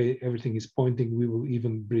mean, the way everything is pointing, we will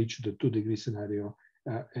even breach the 2 degree scenario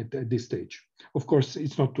at this stage. Of course,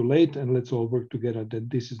 it's not too late, and let's all work together that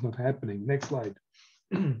this is not happening. Next slide.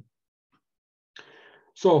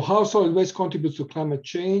 So how solid waste contributes to climate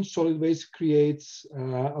change? Solid waste creates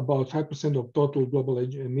about 5% of total global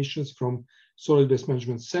emissions from solid waste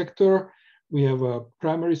management sector. We have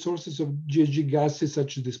primary sources of GHG gases,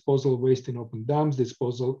 such as disposal waste in open dumps,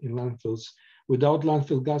 disposal in landfills without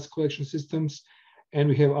landfill gas collection systems. And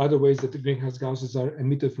we have other ways that the greenhouse gases are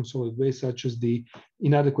emitted from solid waste, such as the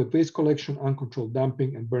inadequate waste collection, uncontrolled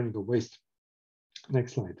dumping, and burning of waste.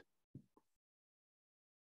 Next slide.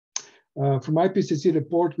 From IPCC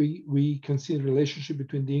report, we can see the relationship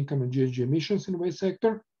between the income and GHG emissions in the waste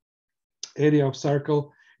sector. Area of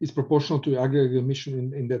circle is proportional to aggregate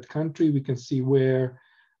emission in that country. We can see where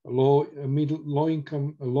lower middle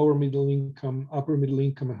income, upper middle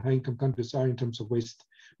income, and high income countries are in terms of waste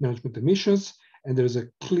management emissions. And there's a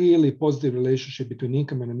clearly positive relationship between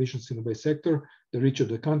income and emissions in the waste sector. The richer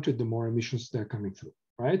the country, the more emissions they're coming through,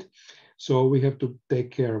 right? So we have to take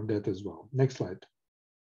care of that as well. Next slide.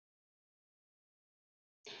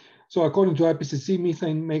 So according to IPCC,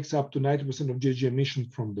 methane makes up to 90% of GHG emissions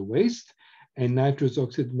from the waste, and nitrous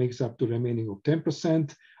oxide makes up to the remaining of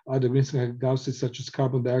 10%. Other greenhouse gases such as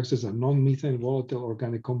carbon dioxide are non-methane volatile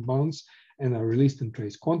organic compounds and are released in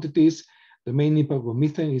trace quantities. The main impact of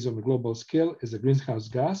methane is on a global scale as a greenhouse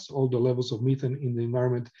gas. Although levels of methane in the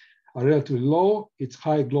environment are relatively low, its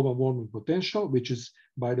high global warming potential, which is,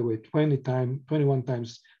 by the way, 21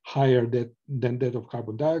 times higher than that of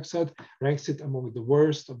carbon dioxide, ranks it among the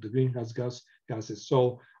worst of the greenhouse gases.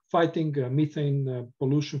 So fighting methane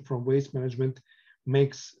pollution from waste management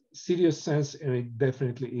makes serious sense, and it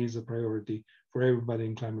definitely is a priority for everybody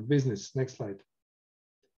in climate business. Next slide.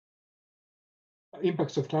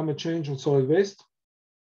 Impacts of climate change on solid waste.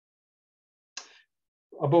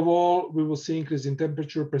 Above all, we will see increase in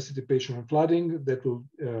temperature, precipitation, and flooding that will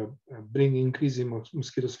bring increase in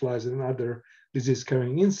mosquitoes, flies, and other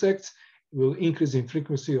disease-carrying insects. It will increase in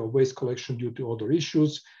frequency of waste collection due to other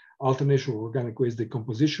issues, alternation of organic waste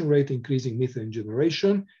decomposition rate, increasing methane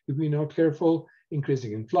generation if we're not careful,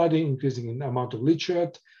 increasing in flooding, increasing in amount of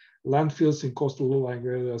leachate, landfills in coastal low-lying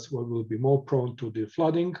areas will be more prone to the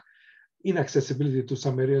flooding, inaccessibility to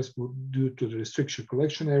some areas due to the restriction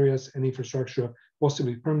collection areas, and infrastructure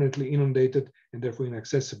possibly permanently inundated and therefore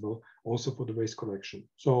inaccessible also for the waste collection.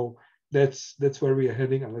 So that's where we are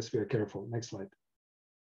heading unless we are careful. Next slide.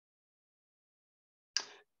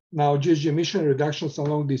 Now, GHG emission reductions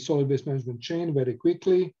along the solid waste management chain very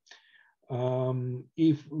quickly.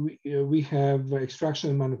 If we have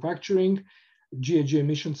extraction and manufacturing, GHG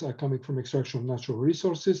emissions are coming from extraction of natural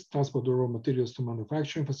resources, transport of raw materials to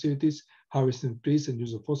manufacturing facilities, harvesting trees, and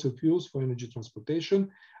use of fossil fuels for energy transportation.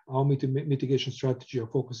 Our mitigation strategy are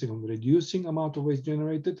focusing on reducing amount of waste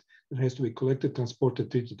generated that has to be collected, transported,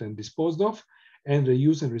 treated, and disposed of, and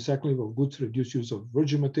reuse and recycling of goods, reduce use of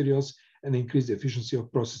virgin materials, and increase the efficiency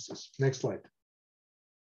of processes. Next slide.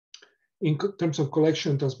 In terms of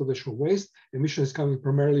collection and transportation of waste, emission is coming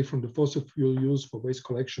primarily from the fossil fuel use for waste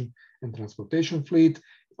collection and transportation fleet.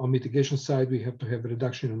 On mitigation side, we have to have a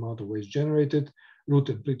reduction in amount of waste generated, route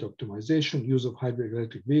and fleet optimization, use of hybrid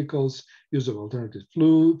electric vehicles, use of alternative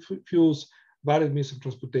fuels, varied means of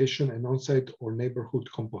transportation, and on-site or neighborhood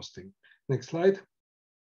composting. Next slide.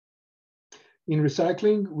 In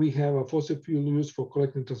recycling, we have a fossil fuel use for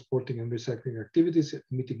collecting, transporting, and recycling activities.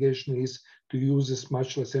 Mitigation is to use as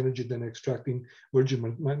much less energy than extracting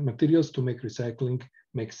virgin materials to make recycling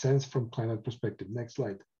make sense from climate perspective. Next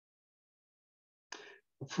slide.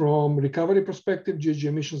 From recovery perspective, GHG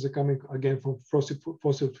emissions are coming again from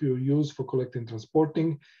fossil fuel use for collecting and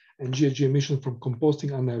transporting, and GHG emissions from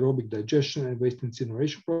composting, anaerobic digestion, and waste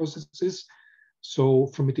incineration processes. So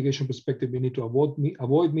from mitigation perspective, we need to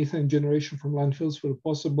avoid methane generation from landfills where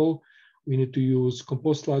possible. We need to use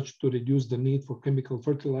compost sludge to reduce the need for chemical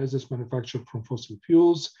fertilizers manufactured from fossil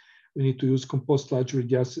fuels. We need to use compost sludge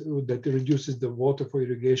that reduces the water for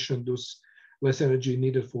irrigation, thus less energy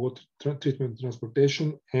needed for water treatment and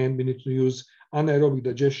transportation. And we need to use anaerobic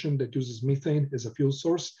digestion that uses methane as a fuel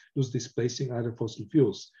source, thus displacing other fossil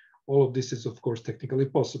fuels. All of this is, of course, technically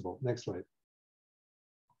possible. Next slide.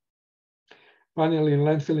 Finally, in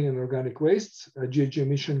landfilling and organic wastes, GHG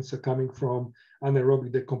emissions are coming from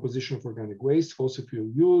anaerobic decomposition of organic waste, fossil fuel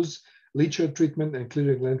use, leachate treatment, and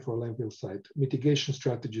clearing land for a landfill site. Mitigation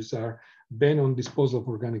strategies are ban on disposal of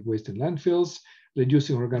organic waste in landfills,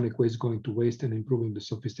 reducing organic waste going to waste and improving the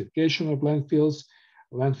sophistication of landfills,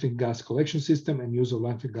 landfill gas collection system, and use of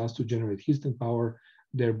landfill gas to generate heat and power,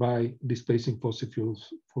 thereby displacing fossil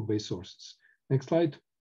fuels for base sources. Next slide.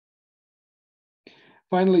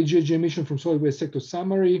 Finally, GHG emission from solid waste sector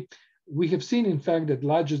summary. We have seen, in fact, that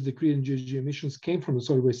largest decrease in GHG emissions came from the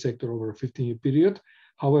solid waste sector over a 15-year period.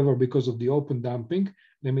 However, because of the open dumping,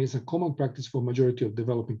 remains a common practice for majority of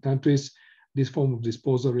developing countries. This form of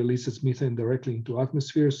disposal releases methane directly into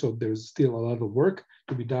atmosphere, so there's still a lot of work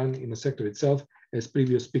to be done in the sector itself, as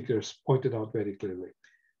previous speakers pointed out very clearly.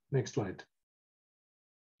 Next slide.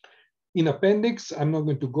 In appendix, I'm not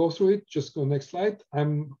going to go through it, just go next slide. I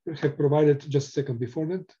have provided, just a second before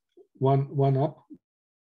that, one up.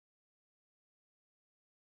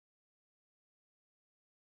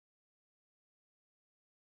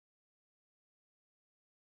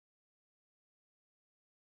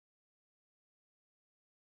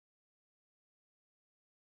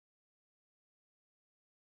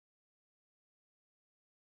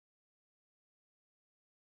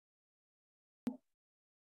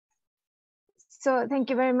 So thank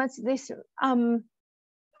you very much.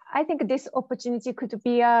 I think this opportunity could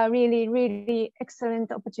be a really, really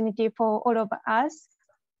excellent opportunity for all of us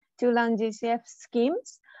to learn GCF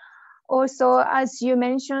schemes. Also, as you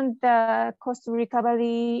mentioned, the cost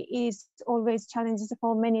recovery is always challenges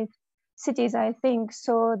for many cities, I think.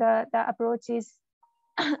 So the approaches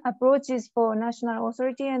for national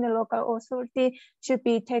authority and the local authority should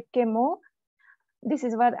be taken more. This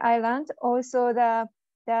is what I learned. Also,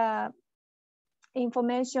 the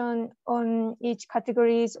information on each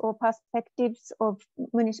categories or perspectives of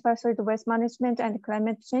municipal solid waste management and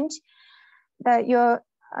climate change,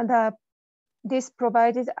 this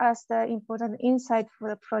provided us the important insight for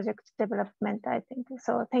the project development, I think.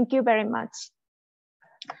 So thank you very much.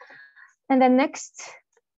 And the next,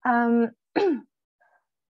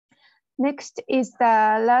 next is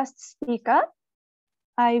the last speaker.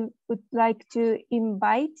 I would like to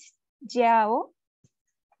invite Jiao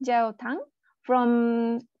Tang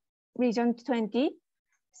from Region 20.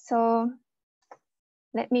 So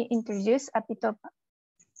let me introduce a bit of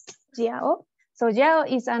Jiao. So Jiao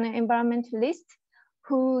is an environmentalist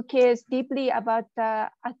who cares deeply about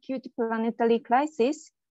the acute planetary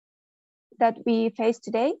crisis that we face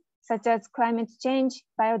today, such as climate change,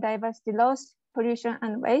 biodiversity loss, pollution,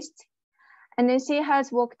 and waste. And then she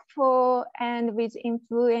has worked for and with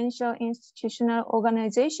influential institutional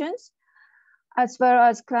organizations, as well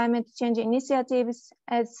as climate change initiatives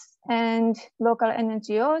and local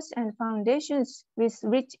NGOs and foundations with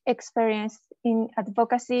rich experience in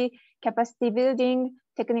advocacy, capacity building,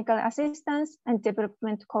 technical assistance, and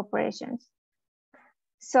development corporations.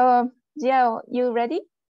 So, Jiao, you ready?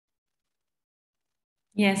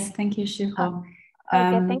 Yes, thank you, Shiho.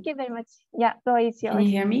 Okay, thank you very much. Yeah, floor is yours. Can you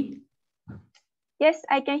hear me? Yes,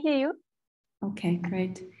 I can hear you. Okay,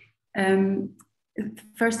 great.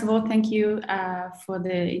 First of all, thank you for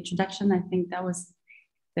the introduction. I think that was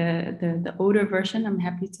the older version. I'm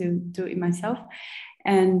happy to do it myself.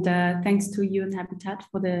 And thanks to UN Habitat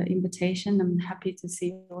for the invitation. I'm happy to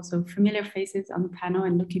see also familiar faces on the panel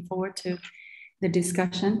and looking forward to the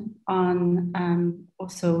discussion on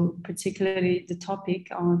also particularly the topic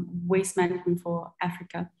on waste management for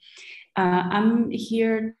Africa. I'm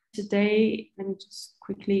here today. Let me just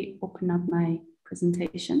quickly open up my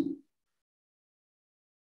presentation.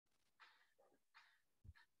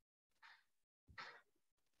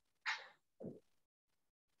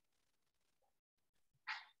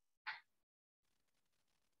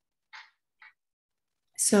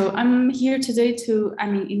 So I'm here today to,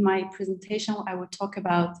 in my presentation, I will talk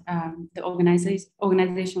about the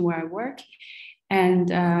organization where I work, and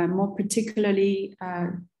more particularly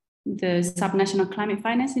the Subnational Climate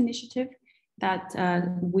Finance Initiative that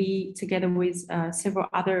we, together with several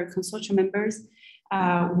other consortium members,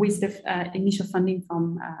 with the initial funding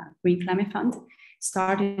from Green Climate Fund,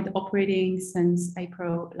 started operating since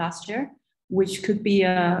April last year, which could be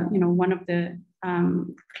one of the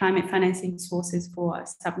climate financing sources for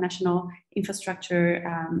subnational infrastructure,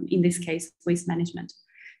 in this case, waste management.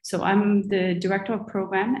 So I'm the director of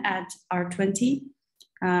program at R20.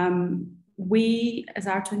 We, as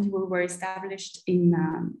R20, we were established in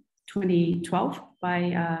 2012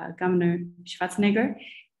 by Governor Schwarzenegger,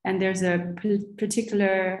 and there's a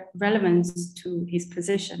particular relevance to his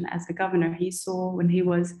position as the governor. He saw when he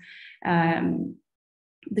was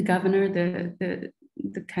the governor, the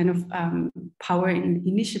kind of power and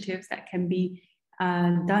initiatives that can be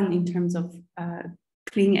done in terms of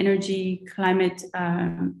clean energy, climate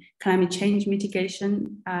change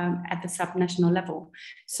mitigation at the subnational level.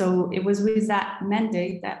 So it was with that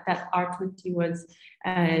mandate that R20 was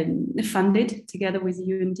funded together with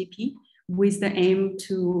UNDP, with the aim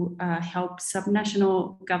to help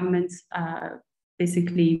subnational governments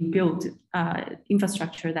basically build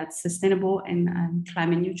infrastructure that's sustainable and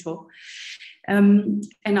climate neutral. And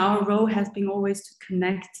our role has been always to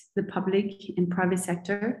connect the public and private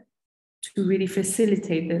sector to really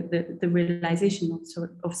facilitate the realization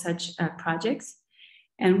of such projects.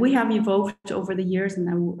 And we have evolved over the years, and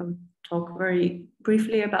I will talk very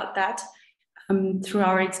briefly about that. Through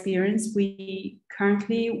our experience, we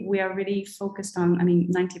are really focused on,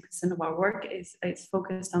 90% of our work is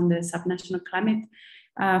focused on the subnational climate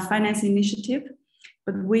finance initiative,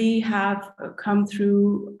 but we have come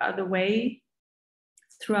through the way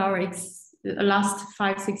through our last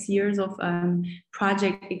 5-6 years of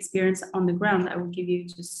project experience on the ground. I will give you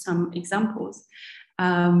just some examples.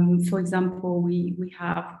 For example, we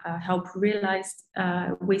have helped realize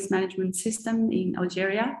waste management system in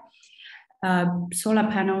Algeria, solar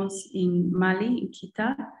panels in Mali, in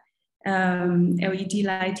Kita, LED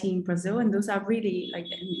lighting in Brazil, and those are really like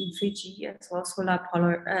in Fiji as well, solar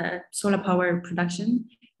power production.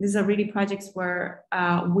 These are really projects where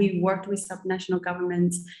we worked with subnational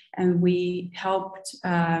governments and we helped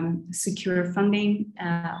secure funding,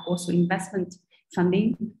 also investment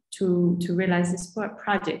funding to realize these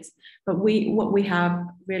projects. But what we have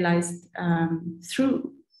realized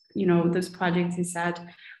through those projects is that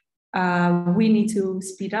we need to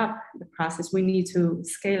speed up the process. We need to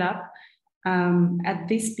scale up at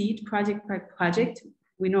this speed, project by project.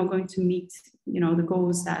 We're not going to meet, the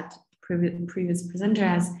goals that previous presenter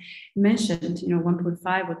has mentioned,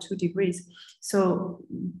 1.5 or 2 degrees. So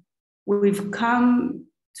we've come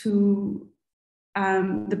to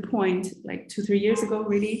the point, like 2-3 years ago,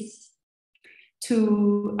 really,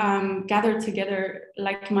 to gather together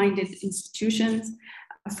like-minded institutions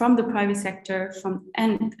from the private sector,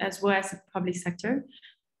 and as well as the public sector,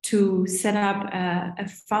 to set up a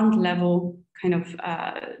fund level kind of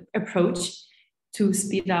approach to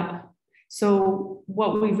speed up. So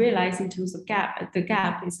what we realize in terms of the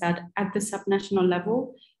gap is that at the subnational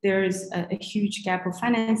level, there is a huge gap of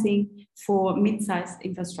financing for mid-sized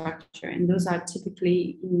infrastructure, and those are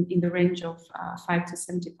typically in the range of 5 to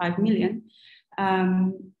 75 million.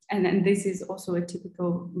 And then this is also a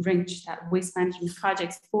typical range that waste management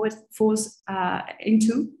projects falls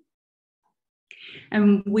into.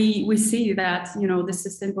 And we see that the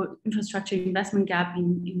sustainable infrastructure investment gap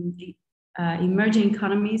in the emerging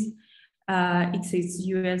economies exceeds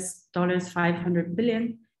 $500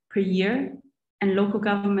 billion per year, and local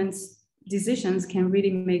governments' decisions can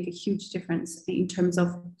really make a huge difference in terms of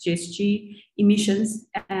GHG emissions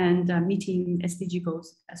and meeting SDG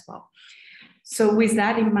goals as well. So with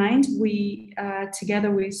that in mind, we,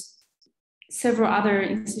 together with several other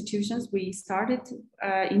institutions, we started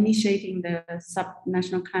initiating the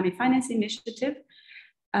Subnational Climate Finance Initiative,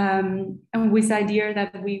 and with the idea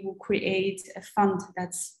that we will create a fund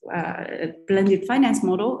that's a blended finance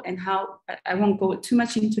model. And how, I won't go too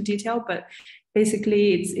much into detail, but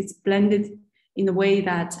basically it's blended in the way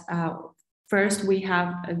that first we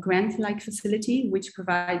have a grant-like facility which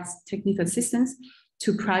provides technical assistance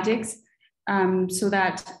to projects, so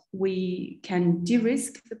that we can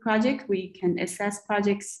de-risk the project, we can assess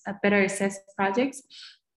projects, better assess projects,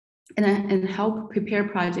 and help prepare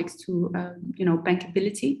projects to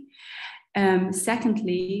bankability.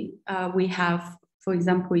 Secondly, we have, for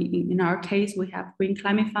example, in our case, we have green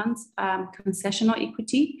climate funds, concessional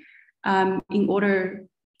equity, in order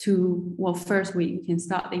to, well, first we can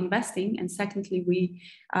start investing, and secondly, we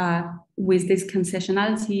with this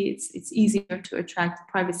concessionality, it's easier to attract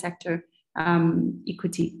private sector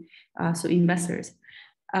equity, so investors.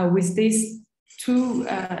 With these two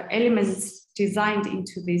elements designed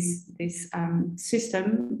into this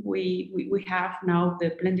system, we have now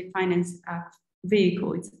the blended finance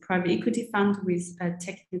vehicle. It's a private equity fund with a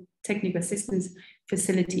technical assistance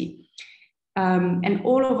facility. And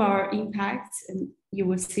all of our impacts, and you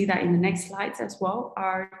will see that in the next slides as well,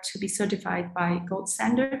 are to be certified by Gold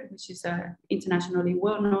Standard, which is an internationally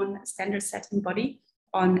well-known standard setting body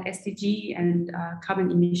on SDG and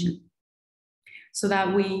carbon emission, so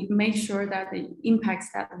that we make sure that the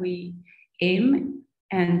impacts that we aim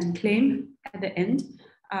and claim at the end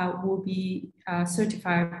will be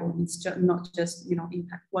certifiable. It's not just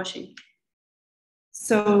impact washing.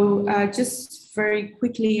 So just very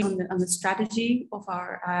quickly on the strategy of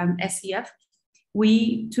our SEF,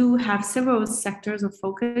 we do have several sectors of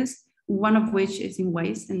focus, one of which is in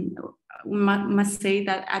waste, and we must say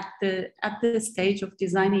that at the stage of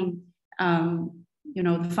designing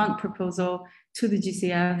the fund proposal to the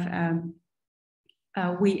GCF,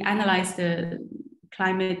 we analyze the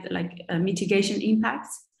climate mitigation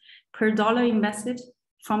impacts per dollar invested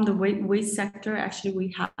from the waste sector. Actually,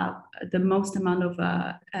 we have the most amount of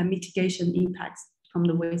mitigation impacts from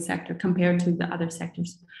the waste sector compared to the other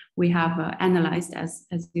sectors we have analyzed, as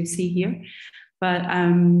you see here. But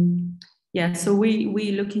yeah, so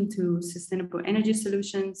we look into sustainable energy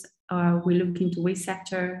solutions. We look into waste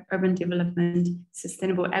sector, urban development,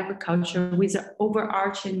 sustainable agriculture, with an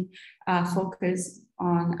overarching focus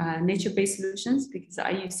on nature-based solutions, because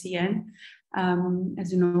IUCN,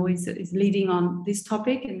 as you know, is leading on this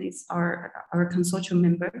topic and is our consortium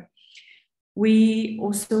member. We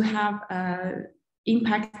also have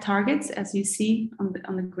impact targets, as you see on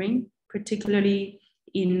the green, particularly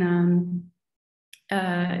in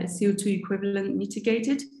CO2 equivalent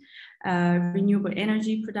mitigated, renewable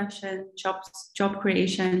energy production, job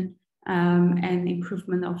creation, and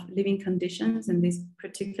improvement of living conditions. And this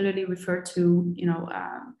particularly refer to,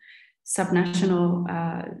 subnational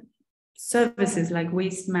services like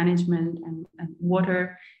waste management and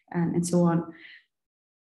water and so on.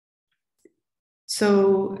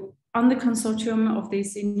 So on the consortium of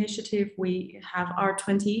this initiative, we have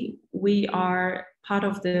R20. We are part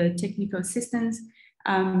of the technical assistance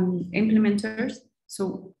implementers.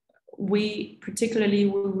 So we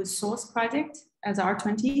will source project as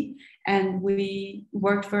R20, and we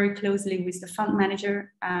worked very closely with the fund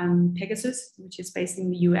manager, Pegasus, which is based in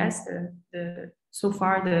the US, so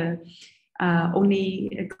far the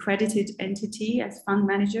only accredited entity as fund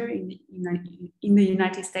manager in the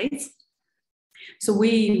United States. So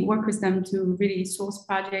we work with them to really source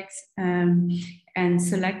projects and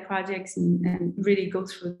select projects and really go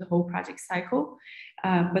through the whole project cycle.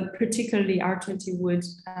 But particularly R20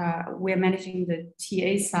 we're managing the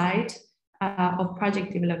TA side of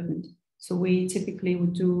project development. So we typically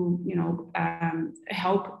would do,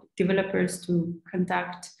 help developers to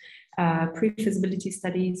conduct pre-feasibility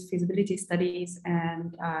studies, feasibility studies,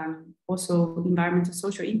 and also environmental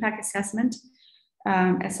social impact assessment.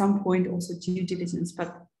 At some point also due diligence,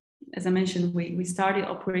 but as I mentioned, we started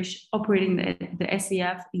operating the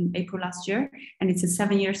SEF in April last year, and it's a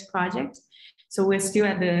 7 years project. So we're still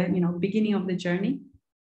at the beginning of the journey.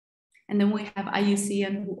 And then we have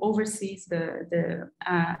IUCN, who oversees the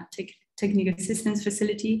technical assistance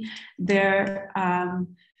facility. They're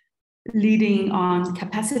leading on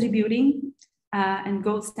capacity building. And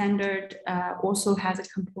Gold Standard also has a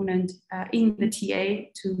component in the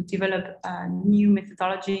TA to develop new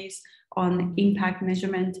methodologies on impact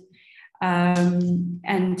measurement,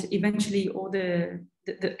 and eventually all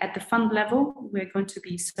at the fund level, we're going to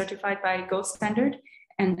be certified by Gold Standard,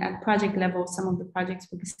 and at project level, some of the projects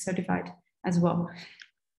will be certified as well.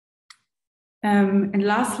 And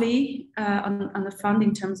lastly, on the fund,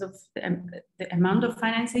 in terms of the amount of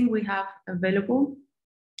financing we have available.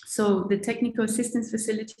 So the technical assistance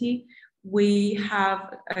facility, we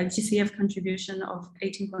have a GCF contribution of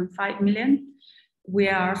 18.5 million. We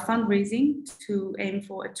are fundraising to aim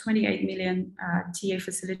for a 28 million TA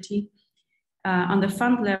facility. On the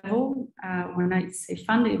fund level, when I say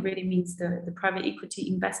fund, it really means the private equity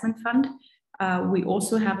investment fund. We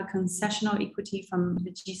also have a concessional equity from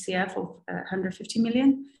the GCF of 150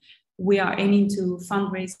 million. We are aiming to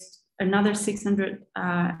fundraise another 600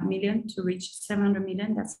 million to reach 700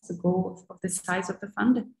 million. That's the goal of the size of the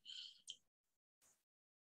fund.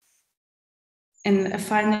 And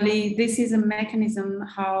finally, this is a mechanism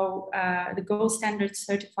how the Gold Standard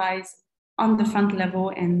certifies on the fund level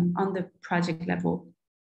and on the project level.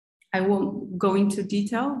 I won't go into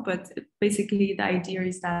detail, but basically the idea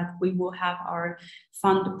is that we will have our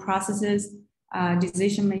fund processes,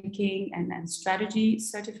 decision-making and strategy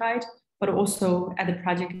certified, but also at the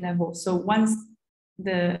project level. So once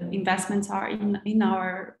the investments are in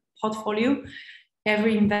our portfolio,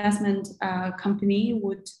 every investment company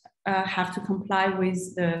would have to comply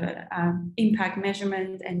with the impact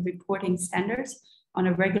measurement and reporting standards on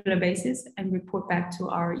a regular basis and report back to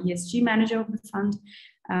our ESG manager of the fund.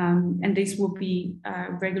 And this will be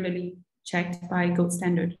regularly checked by Gold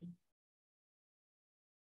Standard.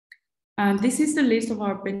 This is the list of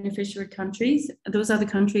our beneficiary countries. Those are the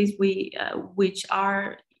countries which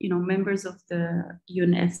are members of the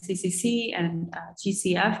UNFCCC and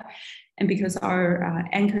GCF. And because our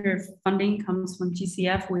anchor funding comes from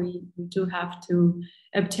GCF, we do have to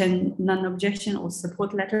obtain non-objection or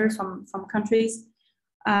support letters from countries.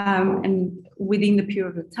 And within the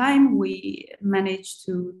period of time, we managed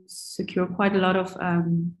to secure quite a lot of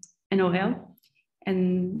NOL.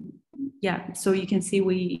 And yeah, so you can see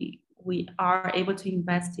we are able to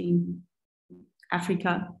invest in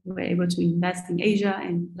Africa, we're able to invest in Asia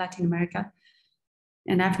and Latin America,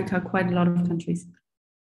 and Africa, quite a lot of countries.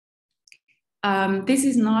 This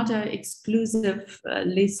is not an exclusive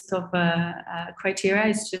list of criteria,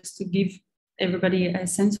 it's just to give everybody a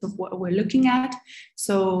sense of what we're looking at.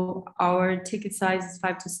 So our ticket size is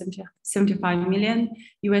 $5 to $75 million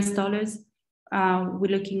US dollars.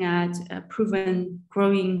 We're looking at proven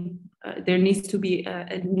growing. There needs to be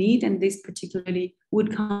a need, and this particularly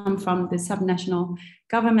would come from the subnational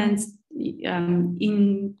governments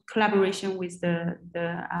in collaboration with the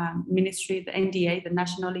ministry, the NDA, the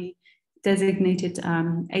nationally designated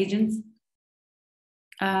agents.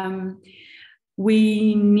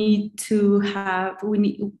 We're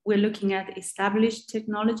looking at established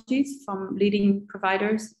technologies from leading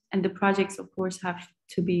providers, and the projects, of course, have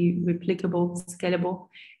to be replicable, scalable,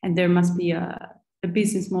 and there must be a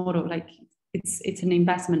business model, like it's an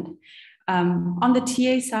investment. On the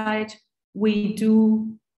TA side, we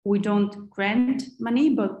don't grant money,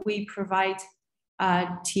 but we provide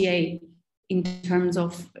TA in terms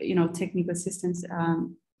of technical assistance,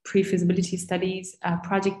 pre-feasibility studies,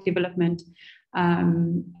 project development,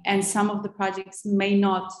 and some of the projects may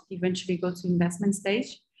not eventually go to investment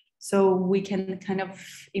stage. So we can kind of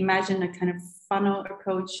imagine a kind of funnel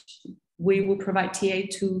approach. We will provide TA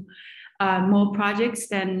to more projects,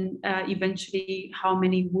 then eventually how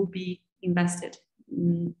many will be invested.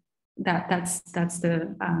 That's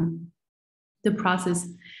the process.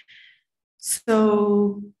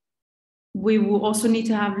 So we will also need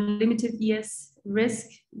to have limited ES risk,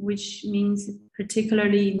 which means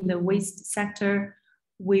particularly in the waste sector,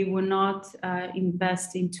 we will not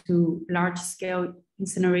invest into large-scale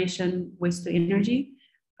incineration waste to energy.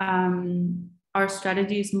 Our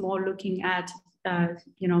strategy is more looking at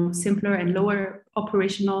simpler and lower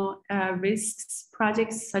operational risks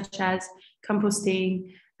projects, such as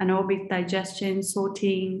composting, anaerobic digestion,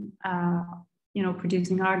 sorting,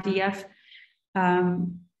 producing RDF.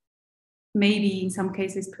 Maybe in some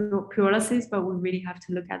cases pyrolysis, but we really have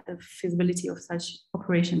to look at the feasibility of such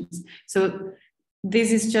operations. So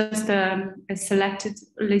this is just a selected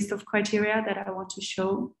list of criteria that I want to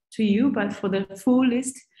show to you, but for the full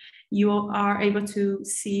list, you are able to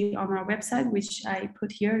see on our website, which I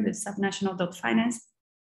put here, the subnational.finance,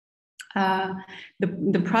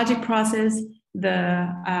 the project process, the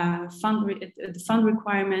fund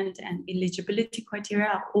requirement and eligibility criteria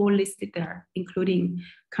are all listed there, including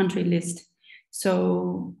country list.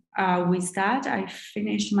 So with that, I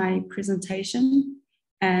finished my presentation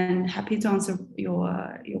and happy to answer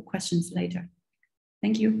your questions later.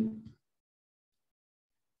 Thank you.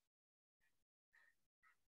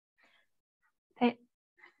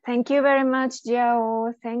 Thank you very much,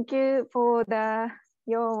 Jiao. Thank you for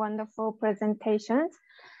your wonderful presentations.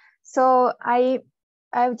 So I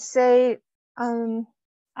would say under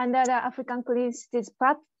the African Clean Cities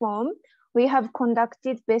platform, we have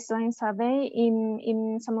conducted baseline survey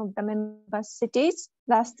in some of the member cities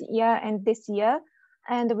last year and this year,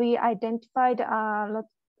 and we identified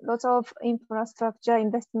lots of infrastructure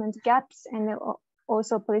investment gaps and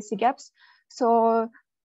also policy gaps. So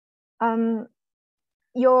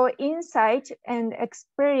your insight and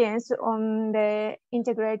experience on the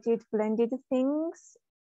integrated blended things,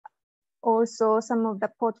 also some of the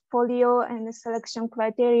portfolio and the selection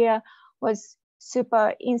criteria was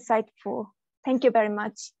super insightful. Thank you very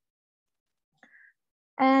much.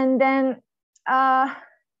 And then,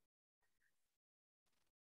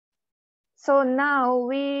 so now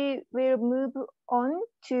we will move on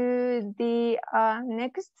to the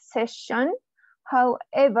next session.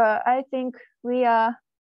 However, I think we are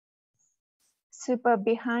super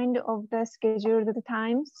behind of the scheduled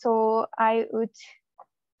time, so I would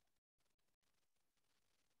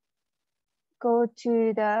go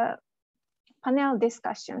to the panel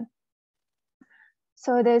discussion.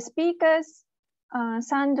 So the speakers,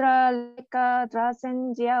 Sandra, Leka,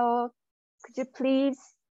 Drazen, Jiao, could you please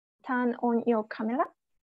turn on your camera?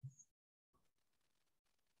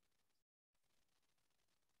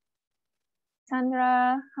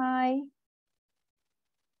 Sandra, hi.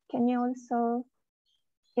 Can you also?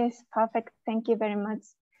 Yes, perfect. Thank you very much.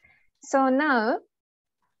 So now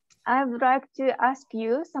I would like to ask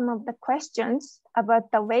you some of the questions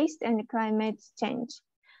about the waste and climate change.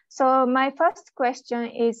 So my first question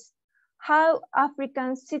is how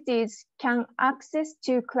African cities can access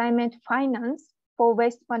to climate finance for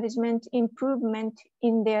waste management improvement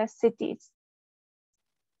in their cities.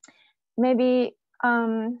 Maybe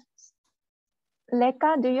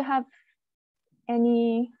Leka, do you have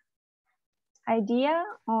any idea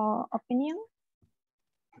or opinion?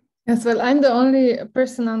 Yes, well, I'm the only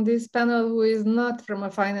person on this panel who is not from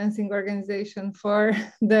a financing organization for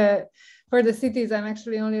the cities. I'm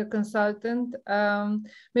actually only a consultant.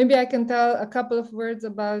 Maybe I can tell a couple of words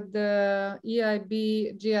about the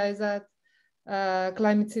EIB GIZ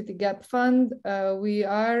Climate City Gap Fund. We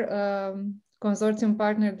are consortium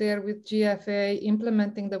partner there with GFA,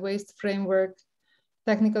 implementing the waste framework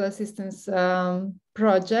technical assistance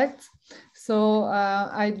project. So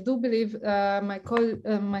I do believe my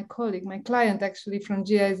client actually from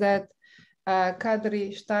GIZ,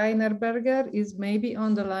 Kadri Steinerberger, is maybe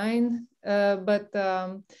on the line, but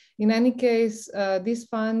in any case, this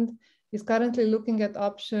fund is currently looking at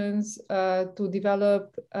options to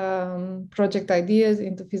develop project ideas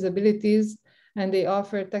into feasibilities, and they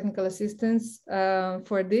offer technical assistance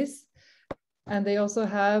for this. And they also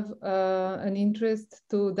have an interest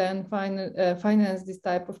to then finance this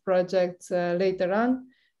type of projects later on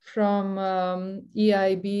from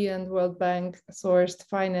EIB and World Bank sourced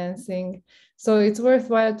financing. So it's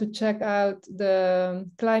worthwhile to check out the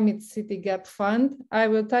Climate City Gap Fund. I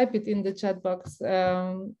will type it in the chat box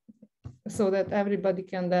so that everybody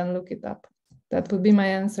can then look it up. That would be my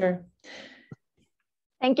answer.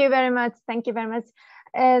 Thank you very much. Thank you very much.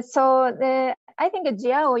 I think,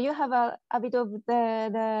 Jiao, you have a bit of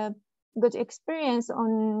the good experience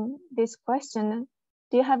on this question.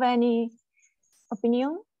 Do you have any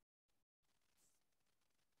opinion?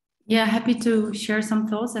 Yeah, happy to share some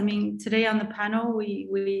thoughts. I mean, today on the panel,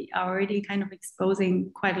 we are already kind of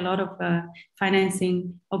exposing quite a lot of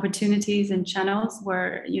financing opportunities and channels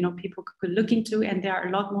where, you know, people could look into, and there are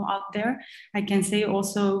a lot more out there. I can say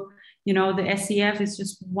also, you know, the SCF is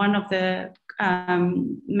just one of the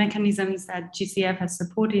mechanisms that GCF has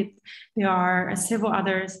supported. There are several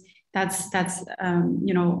others that's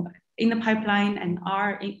you know, in the pipeline and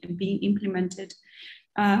are being implemented.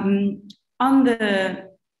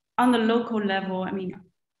 On the local level, I mean,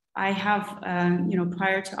 I have, you know,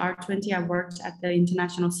 prior to R20, I worked at the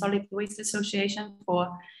International Solid Waste Association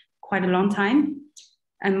for quite a long time.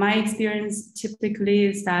 And my experience typically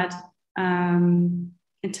is that, and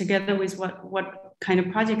together with what kind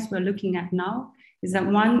of projects we're looking at now, is that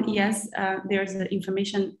one, yes, there's an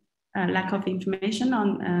information, lack of information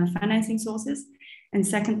on financing sources. And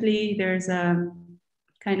secondly, there's a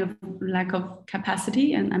kind of lack of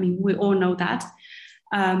capacity. And I mean, we all know that.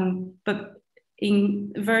 But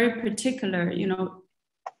in very particular, you know,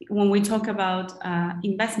 when we talk about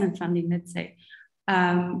investment funding, let's say,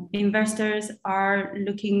 investors are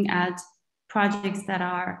looking at projects that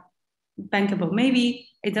are bankable. Maybe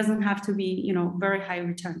it doesn't have to be, you know, very high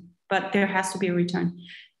return, but there has to be a return.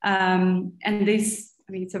 And this,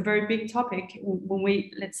 I mean, it's a very big topic. When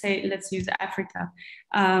we, let's use Africa.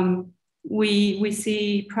 We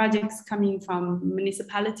see projects coming from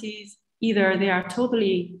municipalities. Either they are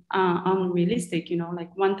totally unrealistic, you know,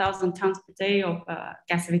 like 1,000 tons per day of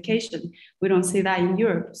gasification. We don't see that in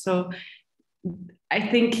Europe. So I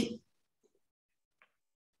think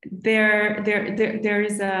there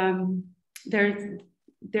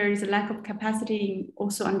is a lack of capacity in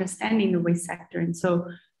also understanding the waste sector, and so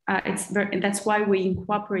that's why we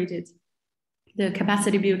incorporated the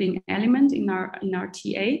capacity building element in our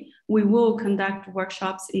TA. We will conduct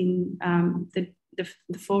workshops in the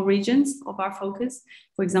 4 regions of our focus.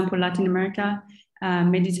 For example, Latin America,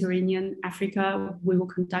 Mediterranean, Africa. We will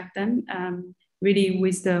conduct them really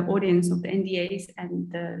with the audience of the NDAs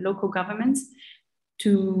and the local governments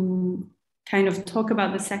to kind of talk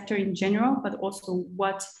about the sector in general, but also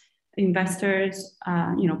what investors,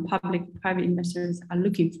 you know, private investors are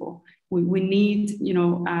looking for. We need, you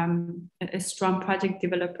know, a strong project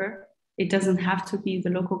developer. It doesn't have to be the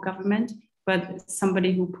local government, but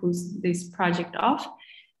somebody who pulls this project off,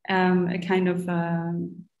 a kind of,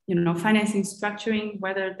 you know, financing structuring,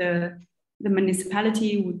 whether the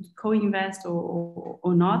municipality would co-invest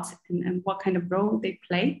or not, and what kind of role they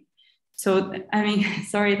play. So, I mean,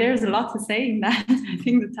 sorry, there's a lot to say in that. I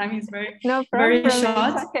think the time is very short.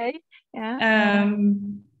 It's okay. Yeah.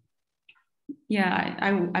 Yeah,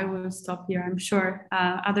 I will stop here. I'm sure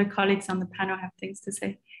other colleagues on the panel have things to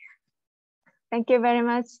say. Thank you very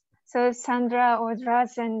much. So, Sandra or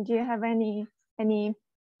Drazen, do you have any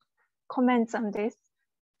comments on this?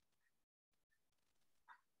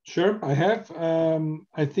 Sure, I have.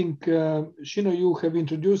 I think, Shino, you have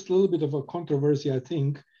introduced a little bit of a controversy, I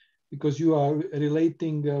think, because you are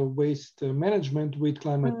relating waste management with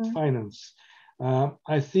climate finance.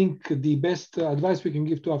 I think the best advice we can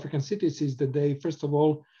give to African cities is that they, first of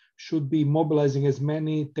all, should be mobilizing as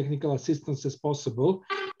many technical assistants as possible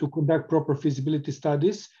to conduct proper feasibility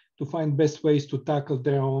studies to find best ways to tackle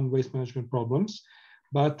their own waste management problems.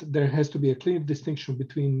 But there has to be a clear distinction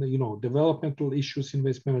between, you know, developmental issues in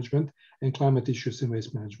waste management and climate issues in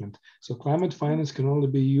waste management. So climate finance can only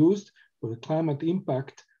be used for the climate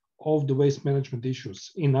impact of the waste management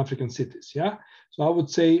issues in African cities. Yeah. So I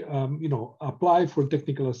would say, you know, apply for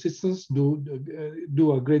technical assistance,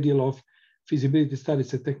 do a great deal of feasibility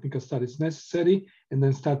studies and technical studies necessary, and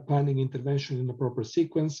then start planning intervention in the proper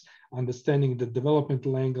sequence, understanding the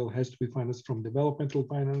developmental angle has to be financed from developmental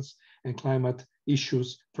finance and climate issues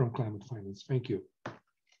from climate finance. Thank you.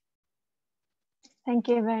 Thank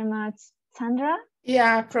you very much. Sandra?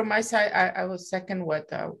 Yeah, from my side, I will second what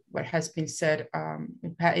has been said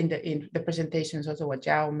in the presentations, also what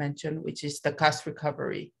Zhao mentioned, which is the cost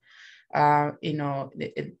recovery.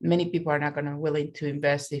 Many people are not going to willing to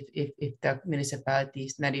invest if the municipality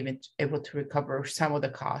is not even able to recover some of the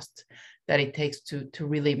costs that it takes to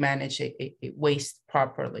really manage a waste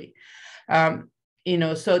properly.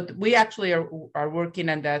 So we actually are working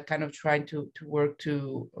on that, kind of trying to work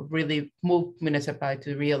to really move municipalities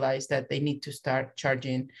to realize that they need to start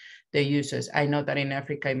charging their users. I know that in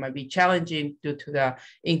Africa, it might be challenging due to the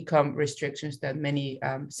income restrictions that many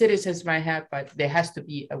citizens might have, but there has to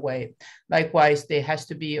be a way. Likewise, there has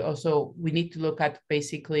to be also, we need to look at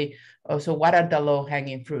basically also what are the low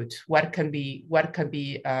hanging fruits? What can be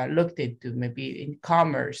looked into, maybe in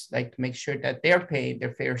commerce, like to make sure that they're paying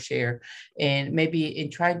their fair share, and maybe in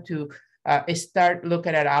trying to start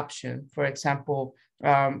looking at option, for example,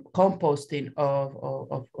 composting of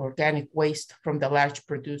organic waste from the large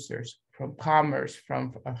producers, from commerce,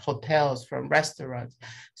 from hotels, from restaurants.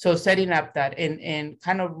 So setting up that and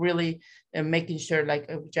kind of really making sure, like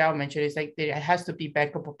Zhao mentioned, is like there has to be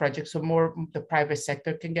bankable projects, so more the private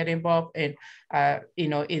sector can get involved. And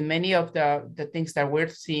in many of the things that we're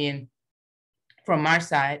seeing from our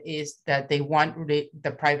side is that they want really the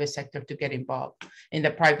private sector to get involved, and the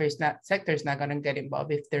private sector is not going to get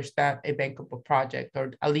involved if there's not a bankable project,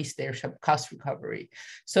 or at least there's some cost recovery.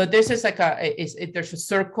 So this is like there's a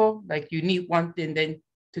circle, like you need one thing then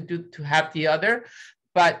to have the other,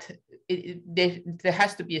 but there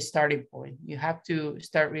has to be a starting point. You have to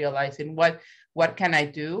start realizing what can I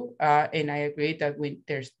do? And I agree that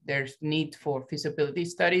there's need for feasibility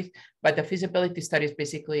studies, but the feasibility studies,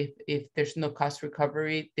 basically, if there's no cost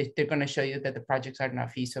recovery, they're going to show you that the projects are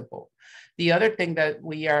not feasible. The other thing that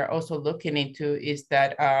we are also looking into is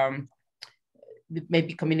that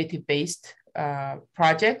maybe community-based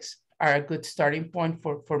projects are a good starting point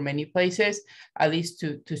for many places, at least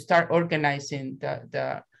to start organizing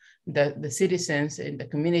the citizens and the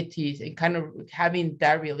communities, and kind of having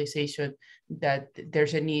that realization that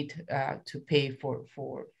there's a need to pay for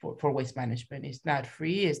waste management. It's not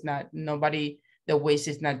free. It's not the waste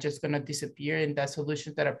is not just going to disappear. And the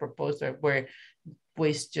solutions that are proposed are where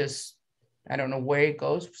waste just, I don't know where it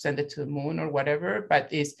goes, send it to the moon or whatever, but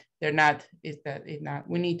we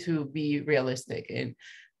need to be realistic.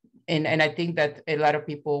 And I think that a lot of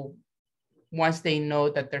people, once they know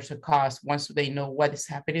that there's a cost, once they know what is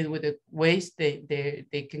happening with the waste,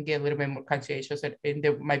 they can get a little bit more conscientious, and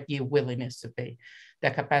there might be a willingness to pay.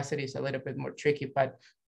 The capacity is a little bit more tricky, but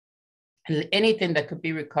anything that could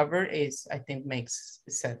be recovered I think makes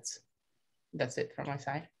sense. That's it from my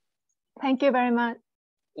side. Thank you very much.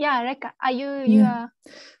 Yeah, Reka,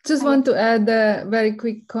 just want to add a very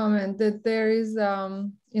quick comment that there is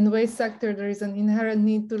in the waste sector, there is an inherent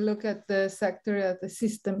need to look at the sector as a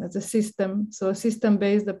system. So a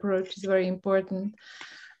system-based approach is very important,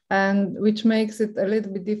 and which makes it a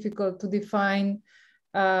little bit difficult to define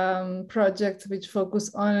projects which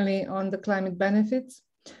focus only on the climate benefits.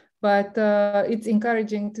 But it's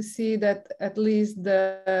encouraging to see that at least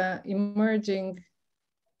the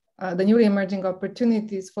newly emerging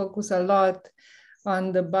opportunities focus a lot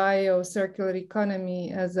on the bio-circular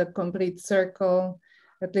economy as a complete circle.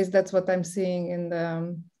 At least that's what I'm seeing in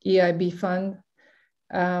the EIB fund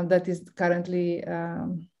that is currently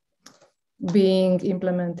being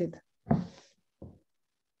implemented.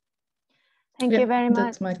 Thank you very much.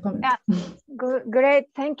 That's my comment. Yeah, great.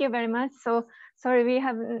 Thank you very much. So sorry, we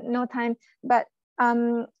have no time, but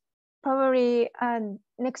probably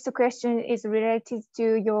next question is related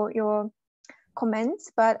to your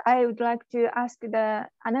comments, but I would like to ask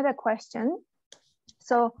another question.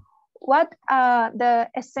 So what are the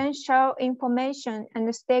essential information and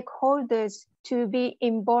the stakeholders to be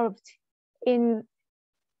involved in,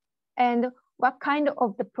 and what kind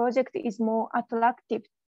of the project is more attractive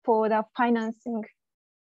for the financing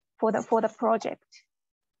for the project?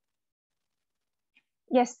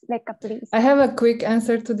 Yes, Lekka, please. I have a quick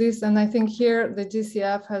answer to this, and I think here the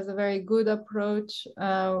GCF has a very good approach,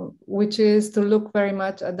 which is to look very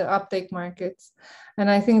much at the uptake markets. And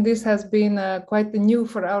I think this has been quite new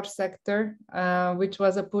for our sector, which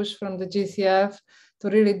was a push from the GCF to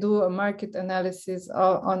really do a market analysis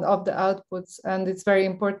of the outputs. And it's very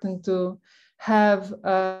important to have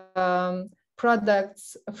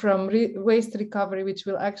products from waste recovery, which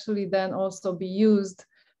will actually then also be used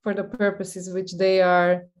for the purposes which they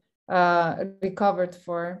are recovered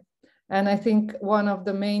for. And I think one of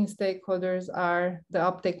the main stakeholders are the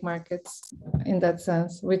uptake markets in that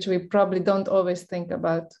sense, which we probably don't always think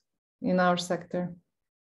about in our sector.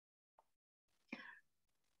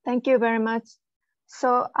 Thank you very much.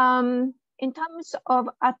 So in terms of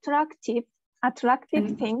attractive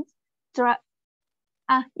things,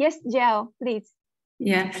 yes, Jiao, please.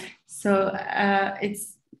 Yeah, so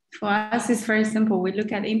it's for us, it's very simple. We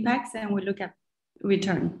look at impacts and we look at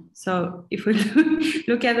return. So if we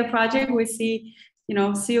look at the project, we see, you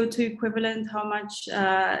know, CO2 equivalent, how much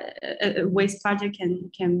a waste project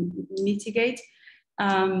can mitigate.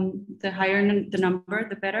 The higher the number,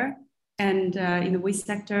 the better. And in the waste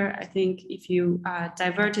sector, I think if you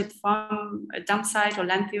divert it from a dump site or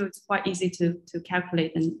landfill, it's quite easy to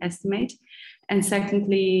calculate and estimate. And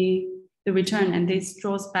secondly, the return, and this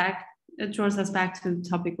draws us back to the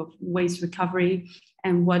topic of waste recovery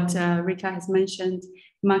and what Rika has mentioned,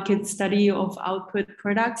 market study of output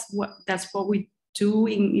products. That's what we do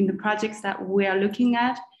in the projects that we are looking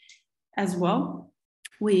at as well.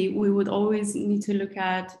 We would always need to look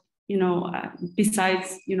at, you know,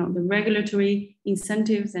 besides, you know, the regulatory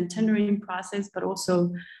incentives and tendering process, but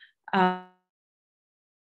also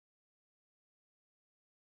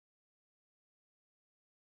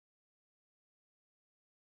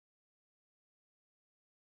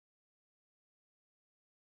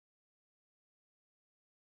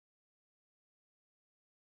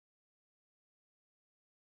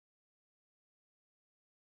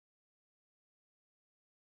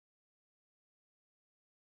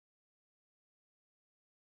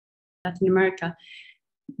Latin America,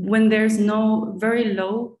 when there's no very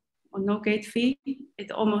low or no gate fee, it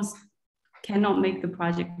almost cannot make the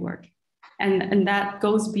project work. And that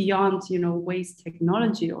goes beyond, you know, waste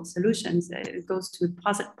technology or solutions. It goes to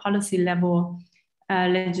policy level,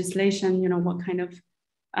 legislation, you know, what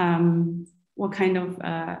kind of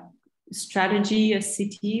strategy a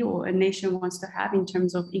city or a nation wants to have in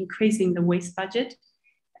terms of increasing the waste budget.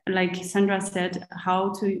 Like Sandra said,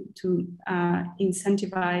 how to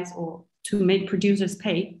incentivize or to make producers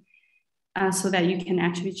pay so that you can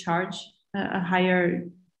actually charge a higher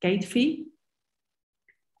gate fee.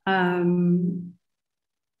 And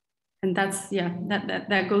that's, yeah,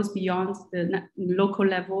 that goes beyond the local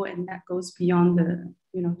level, and that goes beyond the,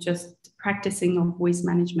 you know, just practicing of waste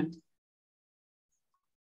management.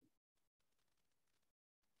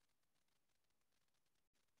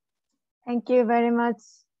 Thank you very much.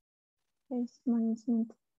 Waste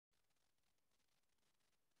management.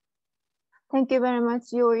 Thank you very much.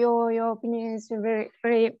 Your opinion is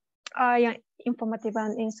very informative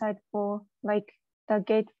and insightful. Like the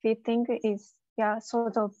gate fee thing is, yeah,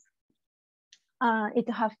 sort of it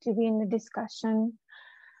have to be in the discussion.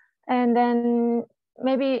 And then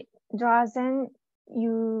maybe Drazen,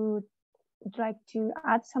 you'd like to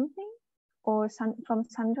add something, or from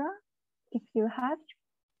Sandra, if you have,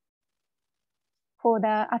 for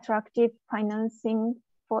the attractive financing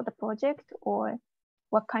for the project, or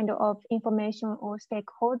what kind of information or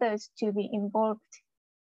stakeholders to be involved?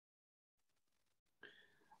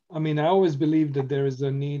 I mean, I always believe that there is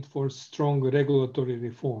a need for strong regulatory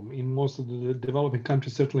reform in most of the developing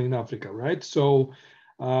countries, certainly in Africa, right? So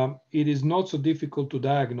it is not so difficult to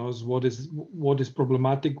diagnose what is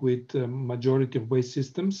problematic with majority of waste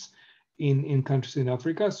systems in countries in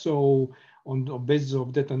Africa. So on the basis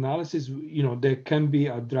of that analysis, you know, there can be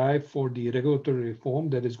a drive for the regulatory reform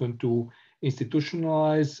that is going to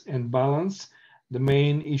institutionalize and balance the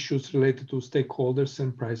main issues related to stakeholders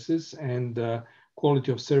and prices and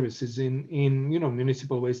quality of services in you know,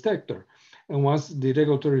 municipal waste sector. And once the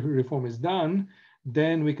regulatory reform is done,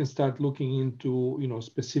 then we can start looking into, you know,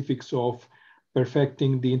 specifics of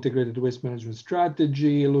perfecting the integrated waste management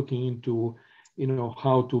strategy, looking into, you know,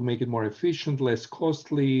 how to make it more efficient, less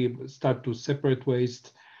costly, start to separate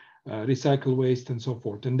waste, recycle waste, and so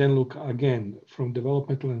forth. And then look again from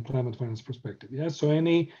developmental and climate finance perspective. Yeah. So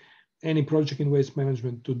any project in waste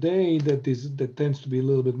management today that tends to be a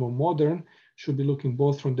little bit more modern should be looking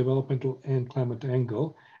both from developmental and climate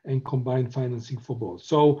angle and combine financing for both.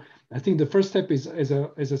 So I think the first step is, as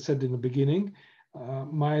I said in the beginning,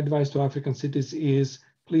 my advice to African cities is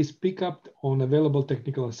please pick up on available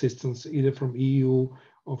technical assistance, either from EU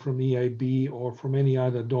or from EIB or from any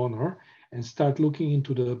other donor, and start looking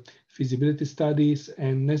into the feasibility studies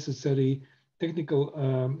and necessary technical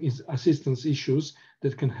assistance issues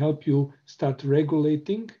that can help you start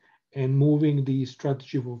regulating and moving the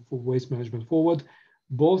strategy for waste management forward,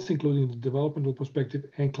 both including the developmental perspective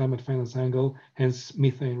and climate finance angle, hence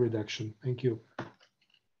methane reduction. Thank you.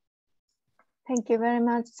 Thank you very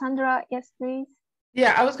much. Sandra, yes, please.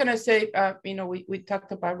 Yeah, I was gonna say, you know, we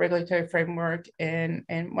talked about regulatory framework, and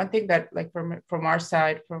one thing that, like, from our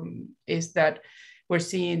side, is that we're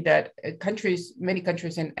seeing that many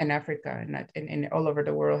countries in Africa and all over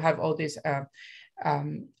the world have all these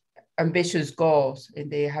ambitious goals, and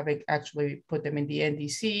they haven't actually put them in the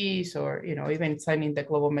NDCs, or, you know, even signing the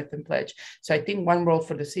Global Methane Pledge. So I think one role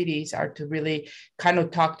for the cities are to really kind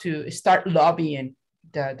of start lobbying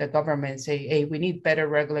the government, say, hey, we need better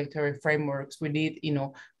regulatory frameworks. We need, you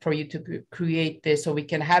know, for you to create this so we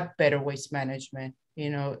can have better waste management, you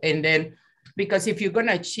know. And then, because if you want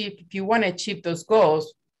to achieve those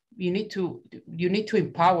goals, you need to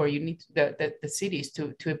empower, the cities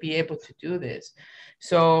to be able to do this.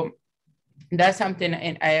 So that's something,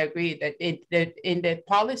 and I agree that the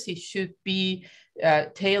policy should be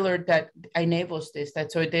tailored that enables this.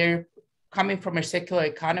 So they're coming from a circular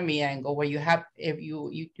economy angle, where if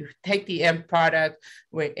you take the end product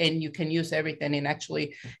and you can use everything, and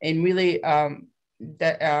really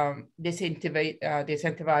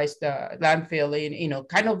disincentivize the landfilling, you know,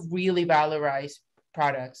 kind of really valorize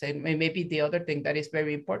products. And maybe the other thing that is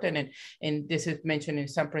very important, and this is mentioned in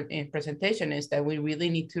some presentation, is that we really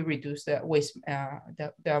need to reduce the waste,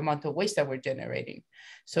 the amount of waste that we're generating.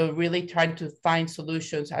 So really trying to find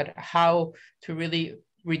solutions at how to really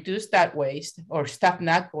reduce that waste, or stop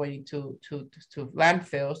not going to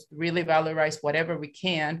landfills, really valorize whatever we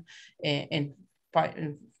can, and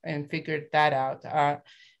figure that out.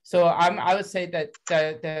 So I would say that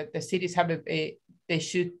the cities have they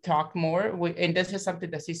should talk more, and this is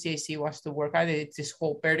something that CCAC wants to work on. It's this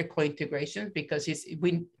whole vertical integration, because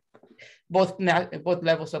both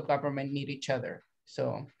levels of government need each other.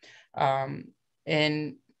 So, and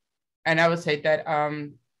I would say that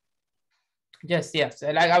yes,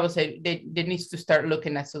 and I would say they needs to start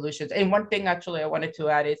looking at solutions. And one thing actually I wanted to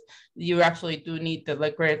add is you actually do need the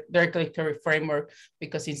regulatory framework,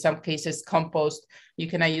 because in some cases compost, you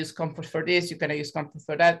cannot use compost for this, you cannot use compost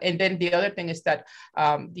for that. And then the other thing is that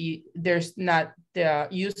there's not the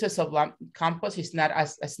uses of compost is not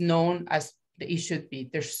as known as it should be.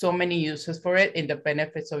 There's so many uses for it, and the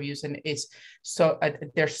benefits of using it is so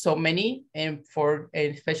there's so many, and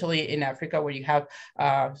especially in Africa, where you have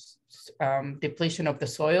depletion of the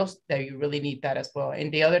soils, that you really need that as well. And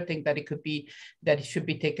the other thing that it should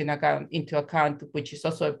be taken into account, which is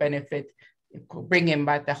also a benefit, bringing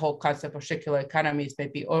back the whole concept of circular economy, is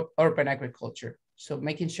maybe urban agriculture. So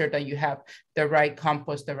making sure that you have the right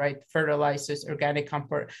compost, the right fertilizers, organic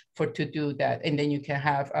compost to do that, and then you can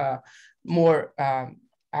have more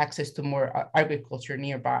access to more agriculture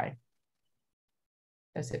nearby.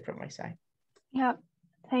 That's it from my side. Yeah,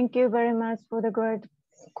 thank you very much for the great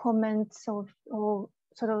comments or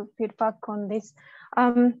sort of feedback on this.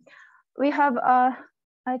 We have,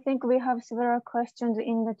 I think we have several questions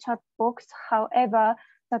in the chat box. However,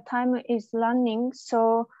 the time is running,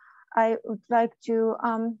 so I would like to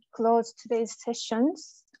close today's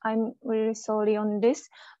sessions. I'm really sorry on this,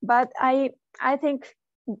 but I think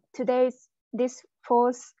this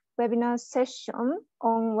fourth webinar session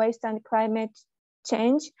on waste and climate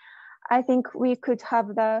change, I think we could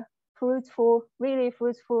have the really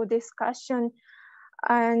fruitful discussion,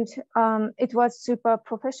 and it was super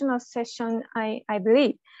professional session, I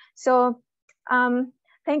believe. So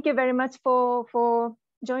thank you very much for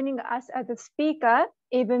joining us as a speaker.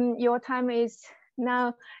 Even your time is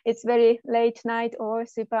now, it's very late night or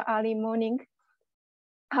super early morning.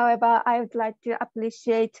 However, I would like to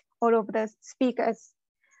appreciate all of the speakers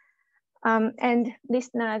and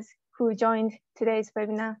listeners who joined today's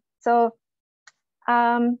webinar. So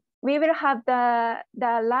we will have the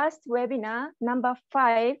last webinar, number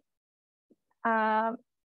 5.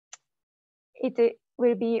 It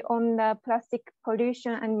will be on the plastic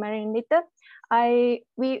pollution and marine litter.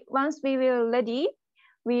 Once we will ready,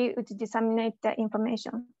 we would disseminate the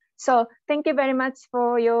information. So thank you very much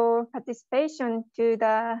for your participation to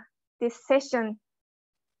this session.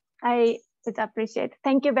 I would appreciate it.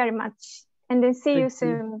 Thank you very much. And then see you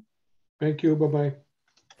soon. Thank you. Bye-bye.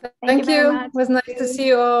 Thank you. It was nice to see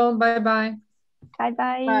you all. Bye-bye.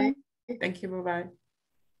 Bye-bye. Bye. Thank you. Bye-bye.